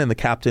one, and the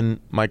captain,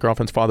 my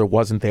girlfriend's father,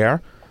 wasn't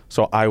there.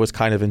 So I was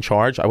kind of in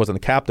charge. I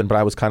wasn't the captain, but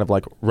I was kind of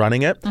like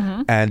running it.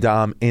 Mm-hmm.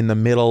 And in the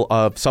middle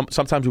of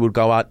sometimes we would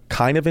go out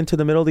kind of into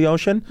the middle of the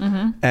ocean,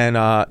 and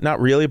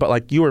not really, but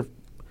like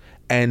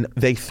and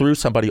they threw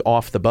somebody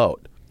off the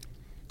boat.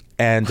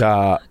 And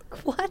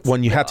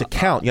when you had to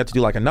count, you had to do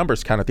like a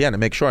numbers count at the end to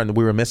make sure. And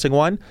we were missing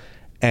one.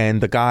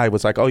 And the guy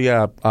was like, "Oh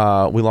yeah,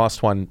 we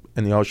lost one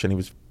in the ocean. He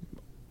was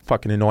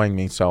fucking annoying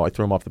me, so I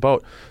threw him off the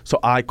boat." So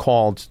I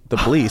called the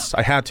police.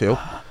 I had to.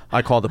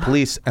 I called the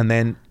police, and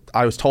then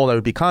I was told I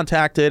would be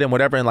contacted and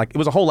whatever, and like it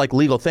was a whole like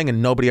legal thing,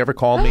 and nobody ever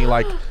called me.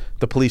 Like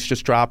the police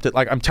just dropped it.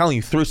 Like I'm telling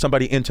you, threw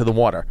somebody into the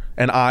water,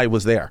 and I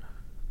was there.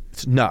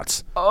 It's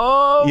nuts.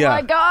 Oh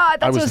my God,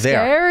 that's I was so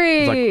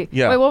scary. Like,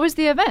 yeah. Wait, what was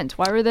the event?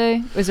 Why were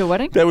they? Was it a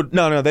wedding? They would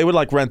they would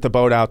like rent the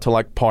boat out to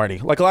like party.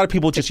 Like a lot of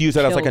people just use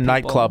that as like a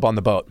nightclub on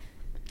the boat.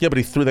 Yeah, but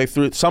they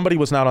threw somebody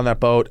was not on that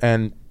boat,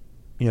 and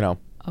you know.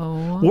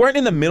 Weren't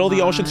in the middle of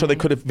the ocean, so they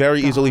could have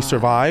very easily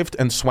survived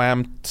and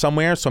swam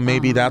somewhere. So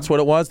maybe that's what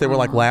it was. They were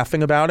like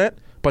laughing about it,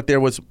 but there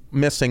was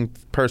missing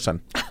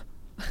person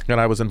that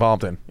I was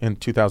involved in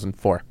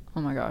 2004.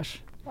 Oh my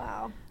gosh!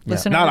 Wow. Yeah.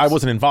 Not I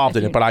wasn't involved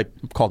in it, but I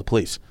called the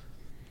police.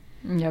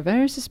 Yeah,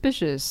 very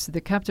suspicious.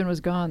 The captain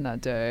was gone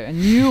that day, and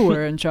you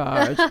were in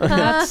charge. And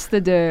that's the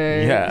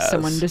day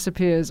someone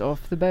disappears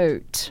off the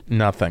boat.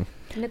 Nothing.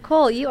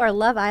 Nicole, you are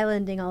Love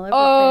Islanding all over the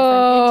place.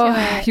 Oh, I'm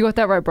into it. you got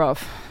that right,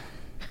 bruv.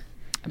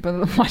 I've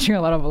been watching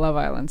a lot of Love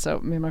Island, so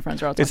me and my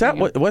friends are all talking. Is that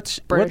what's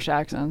British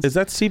accents? Is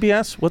that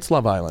CBS? What's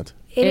Love Island?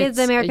 It is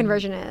the American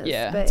version is.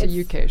 Yeah, but it's a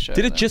UK show.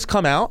 Did it just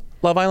come out?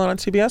 Love Island on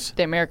CBS?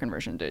 The American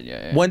version did,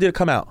 yeah. When did it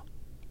come out?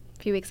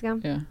 A few weeks ago.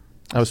 Yeah.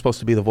 I was supposed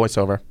to be the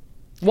voiceover.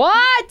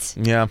 What?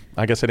 Yeah,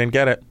 I guess I didn't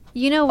get it.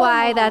 You know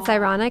why that's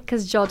ironic?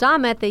 Because Joel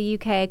Dommett, the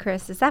UK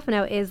Chris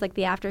Stefano, is like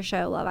the after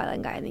show Love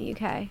Island guy in the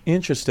UK.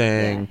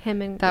 Interesting. Yeah,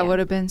 him and that would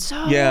have been so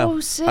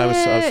sick. I was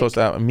supposed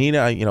to.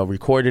 Mina,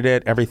 recorded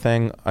it,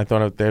 everything. I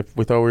thought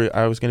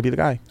I was going to be the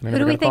guy. Who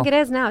do we think it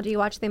is now? Do you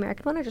watch the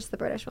American one or just the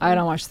British one? I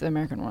don't watch the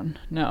American one.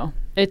 No,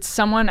 it's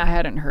someone I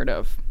hadn't heard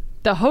of.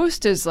 The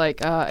host is like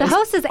the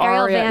host is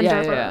Ariel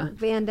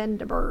Van Den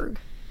Berg,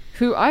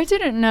 who I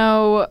didn't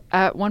know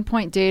at one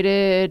point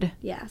dated.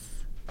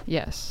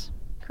 Yes.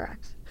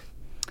 Correct.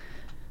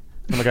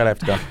 Oh my God, I have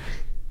to go.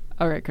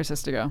 All right, Chris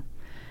has to go.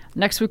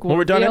 Next week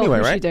we're done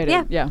anyway, right?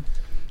 Yeah.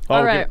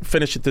 All right.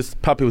 Finish this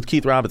puppy with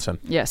Keith Robinson.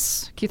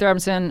 Yes, Keith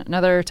Robinson,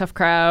 another tough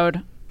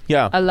crowd.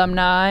 Yeah.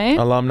 Alumni,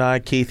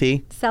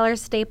 Keithy. Cellar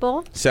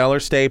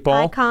Staple.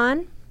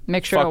 Icon.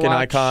 Make sure Fucking to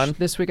watch icon.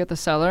 This Week at the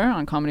Cellar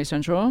on Comedy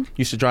Central.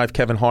 Used to drive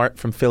Kevin Hart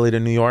from Philly to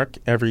New York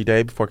every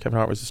day before Kevin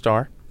Hart was a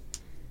star.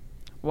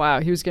 Wow,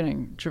 he was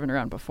getting driven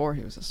around before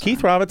he was a star.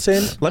 Keith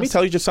Robinson, let me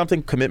tell you just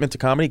something, commitment to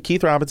comedy.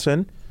 Keith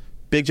Robinson,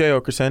 Big J.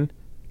 Okerson,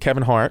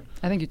 Kevin Hart.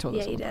 I think you told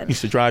us. Yeah, you did.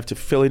 Used to drive to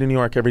Philly to New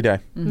York every day.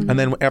 Mm-hmm. And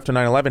then after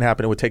 9/11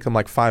 happened, it would take them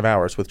like 5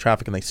 hours with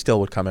traffic, and they still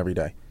would come every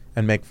day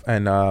and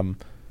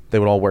they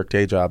would all work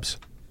day jobs.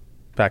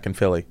 back in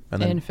Philly.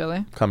 And then In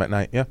Philly. come at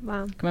night, yeah.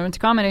 Wow. Commitment to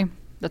comedy.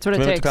 That's what it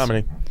Commitment takes. to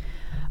comedy.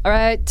 All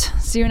right.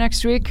 See you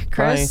next week,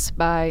 Chris.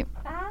 Bye.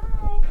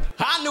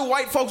 I knew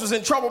white folks was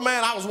in trouble,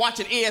 man. I was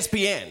watching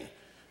ESPN,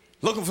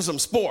 looking for some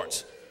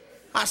sports.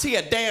 I see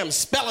a damn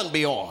spelling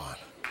bee on.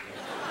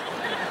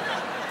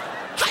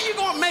 How you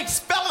gonna make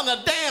spelling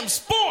a damn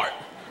sport?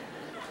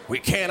 We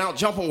can't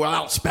out-jump them, we'll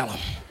out-spell them.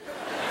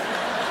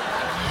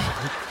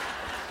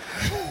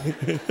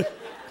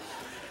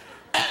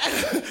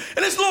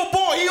 And this little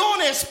boy, he on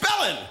there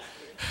spelling,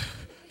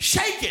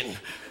 shaking.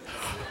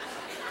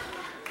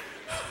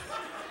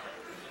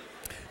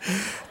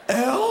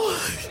 L.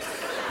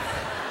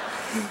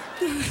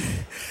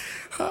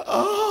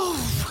 Oh.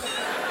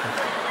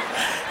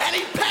 And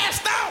he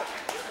passed out.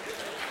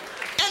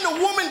 And the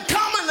woman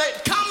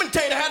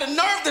commentator had the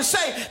nerve to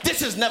say,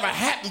 this has never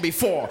happened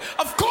before.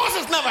 Of course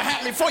it's never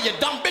happened before, you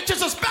dumb bitch.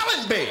 It's a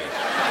spelling bee.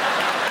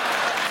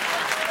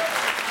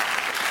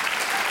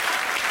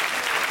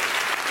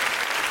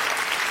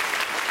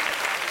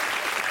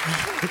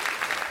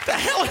 The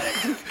hell?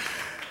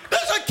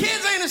 Those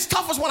kids ain't as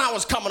tough as when I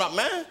was coming up,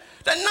 man.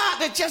 They're not.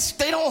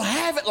 They don't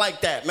have it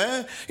like that,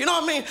 man. You know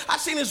what I mean? I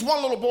seen this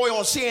one little boy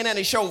on CNN.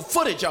 He showed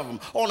footage of him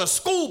on a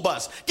school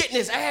bus getting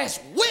his ass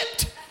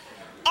whipped.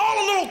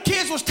 All the little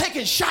kids was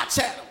taking shots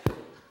at him.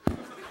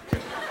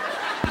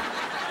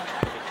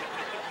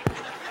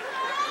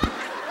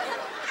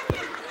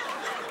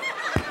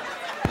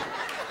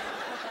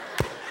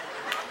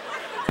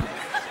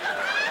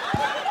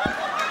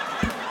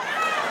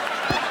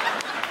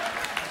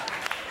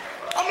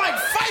 I'm like,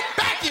 fight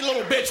back, you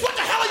little bitch. What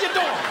the hell are you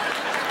doing?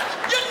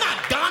 You're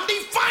not Gandhi,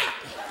 fight.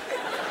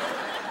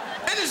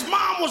 And his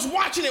mom was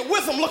watching it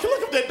with him. Look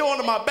what they're doing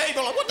to my baby.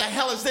 I'm like, what the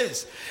hell is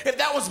this? If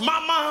that was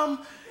my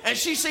mom and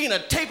she seen a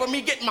tape of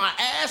me getting my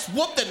ass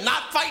whooped and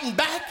not fighting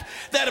back,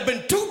 there'd have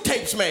been 2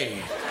 tapes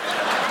made.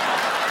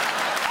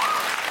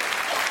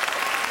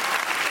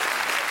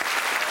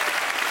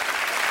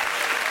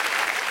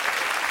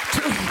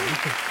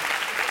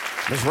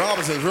 Miss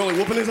Robinson's really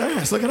whooping his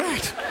ass. Look at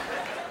that.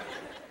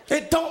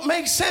 It don't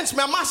make sense,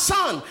 man. My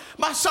son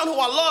who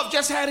I love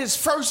just had his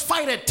first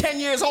fight at 10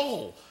 years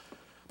old.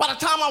 By the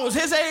time I was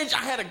his age, I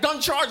had a gun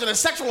charge and a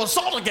sexual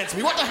assault against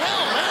me. What the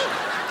hell,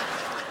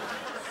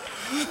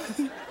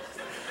 man?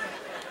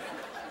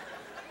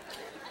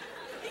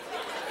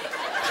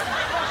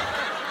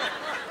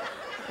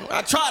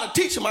 I try to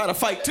teach him how to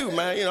fight too,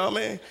 man, you know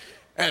what I mean?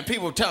 And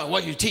people tell him,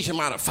 what you teach him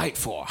how to fight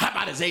for? How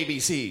about his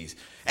ABCs?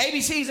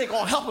 ABCs ain't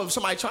gonna help him if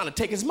somebody trying to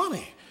take his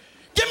money.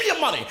 Give me your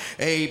money.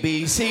 A,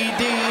 B, C, D, E,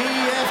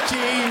 F, G.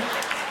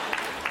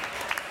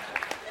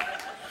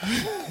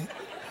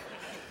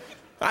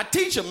 I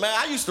teach him, man.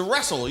 I used to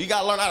wrestle. You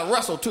gotta learn how to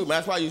wrestle too, man.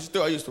 That's what I used to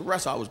do. I used to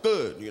wrestle. I was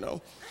good, you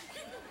know.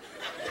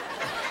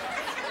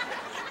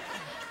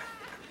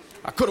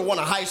 I could have won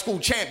a high school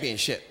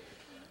championship.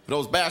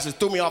 Those bastards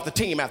threw me off the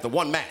team after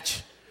one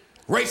match.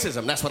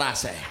 Racism, that's what I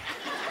say.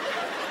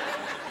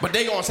 But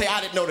they gonna say I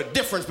didn't know the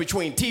difference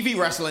between TV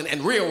wrestling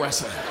and real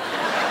wrestling.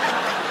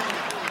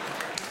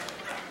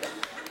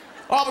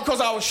 All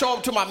because I would show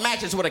up to my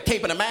matches with a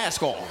cape and a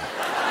mask on.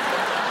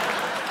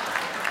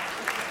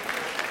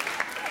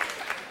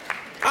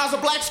 I was a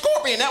Black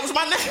Scorpion, that was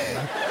my name.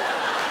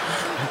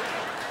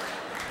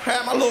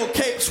 Had my little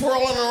cape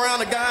swirling around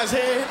the guy's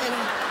head.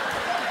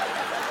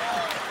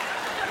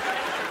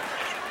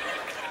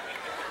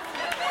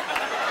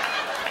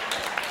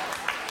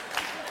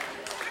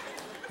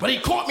 But he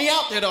caught me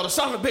out there, though. The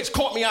son of a bitch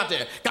caught me out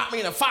there. Got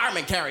me in a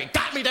fireman carry.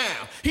 Got me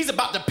down. He's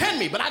about to pin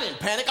me, but I didn't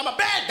panic. I'm a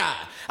bad guy.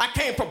 I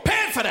came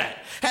prepared for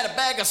that. Had a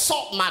bag of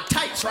salt in my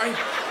tights, right?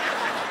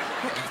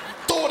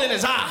 Threw it in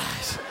his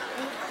eyes.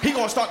 He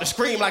gonna start to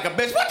scream like a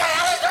bitch. What the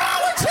hell is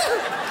wrong with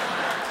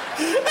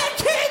you? I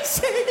can't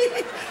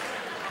see.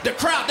 The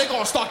crowd, they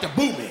gonna start to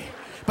boo me.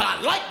 But I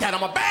like that.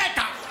 I'm a bad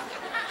guy.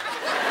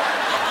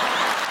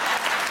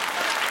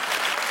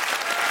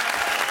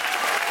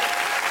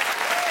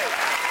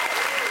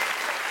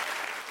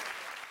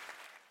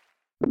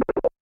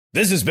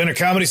 This has been a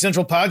Comedy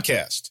Central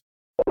podcast.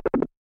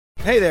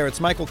 Hey there, it's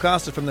Michael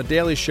Costa from The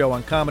Daily Show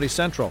on Comedy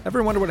Central.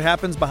 Ever wonder what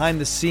happens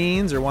behind the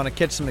scenes or want to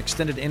catch some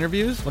extended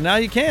interviews? Well, now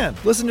you can.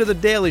 Listen to The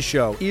Daily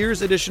Show,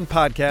 Ears Edition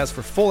podcast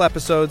for full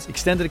episodes,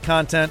 extended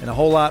content, and a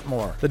whole lot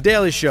more. The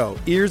Daily Show,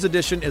 Ears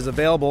Edition is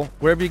available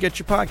wherever you get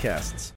your podcasts.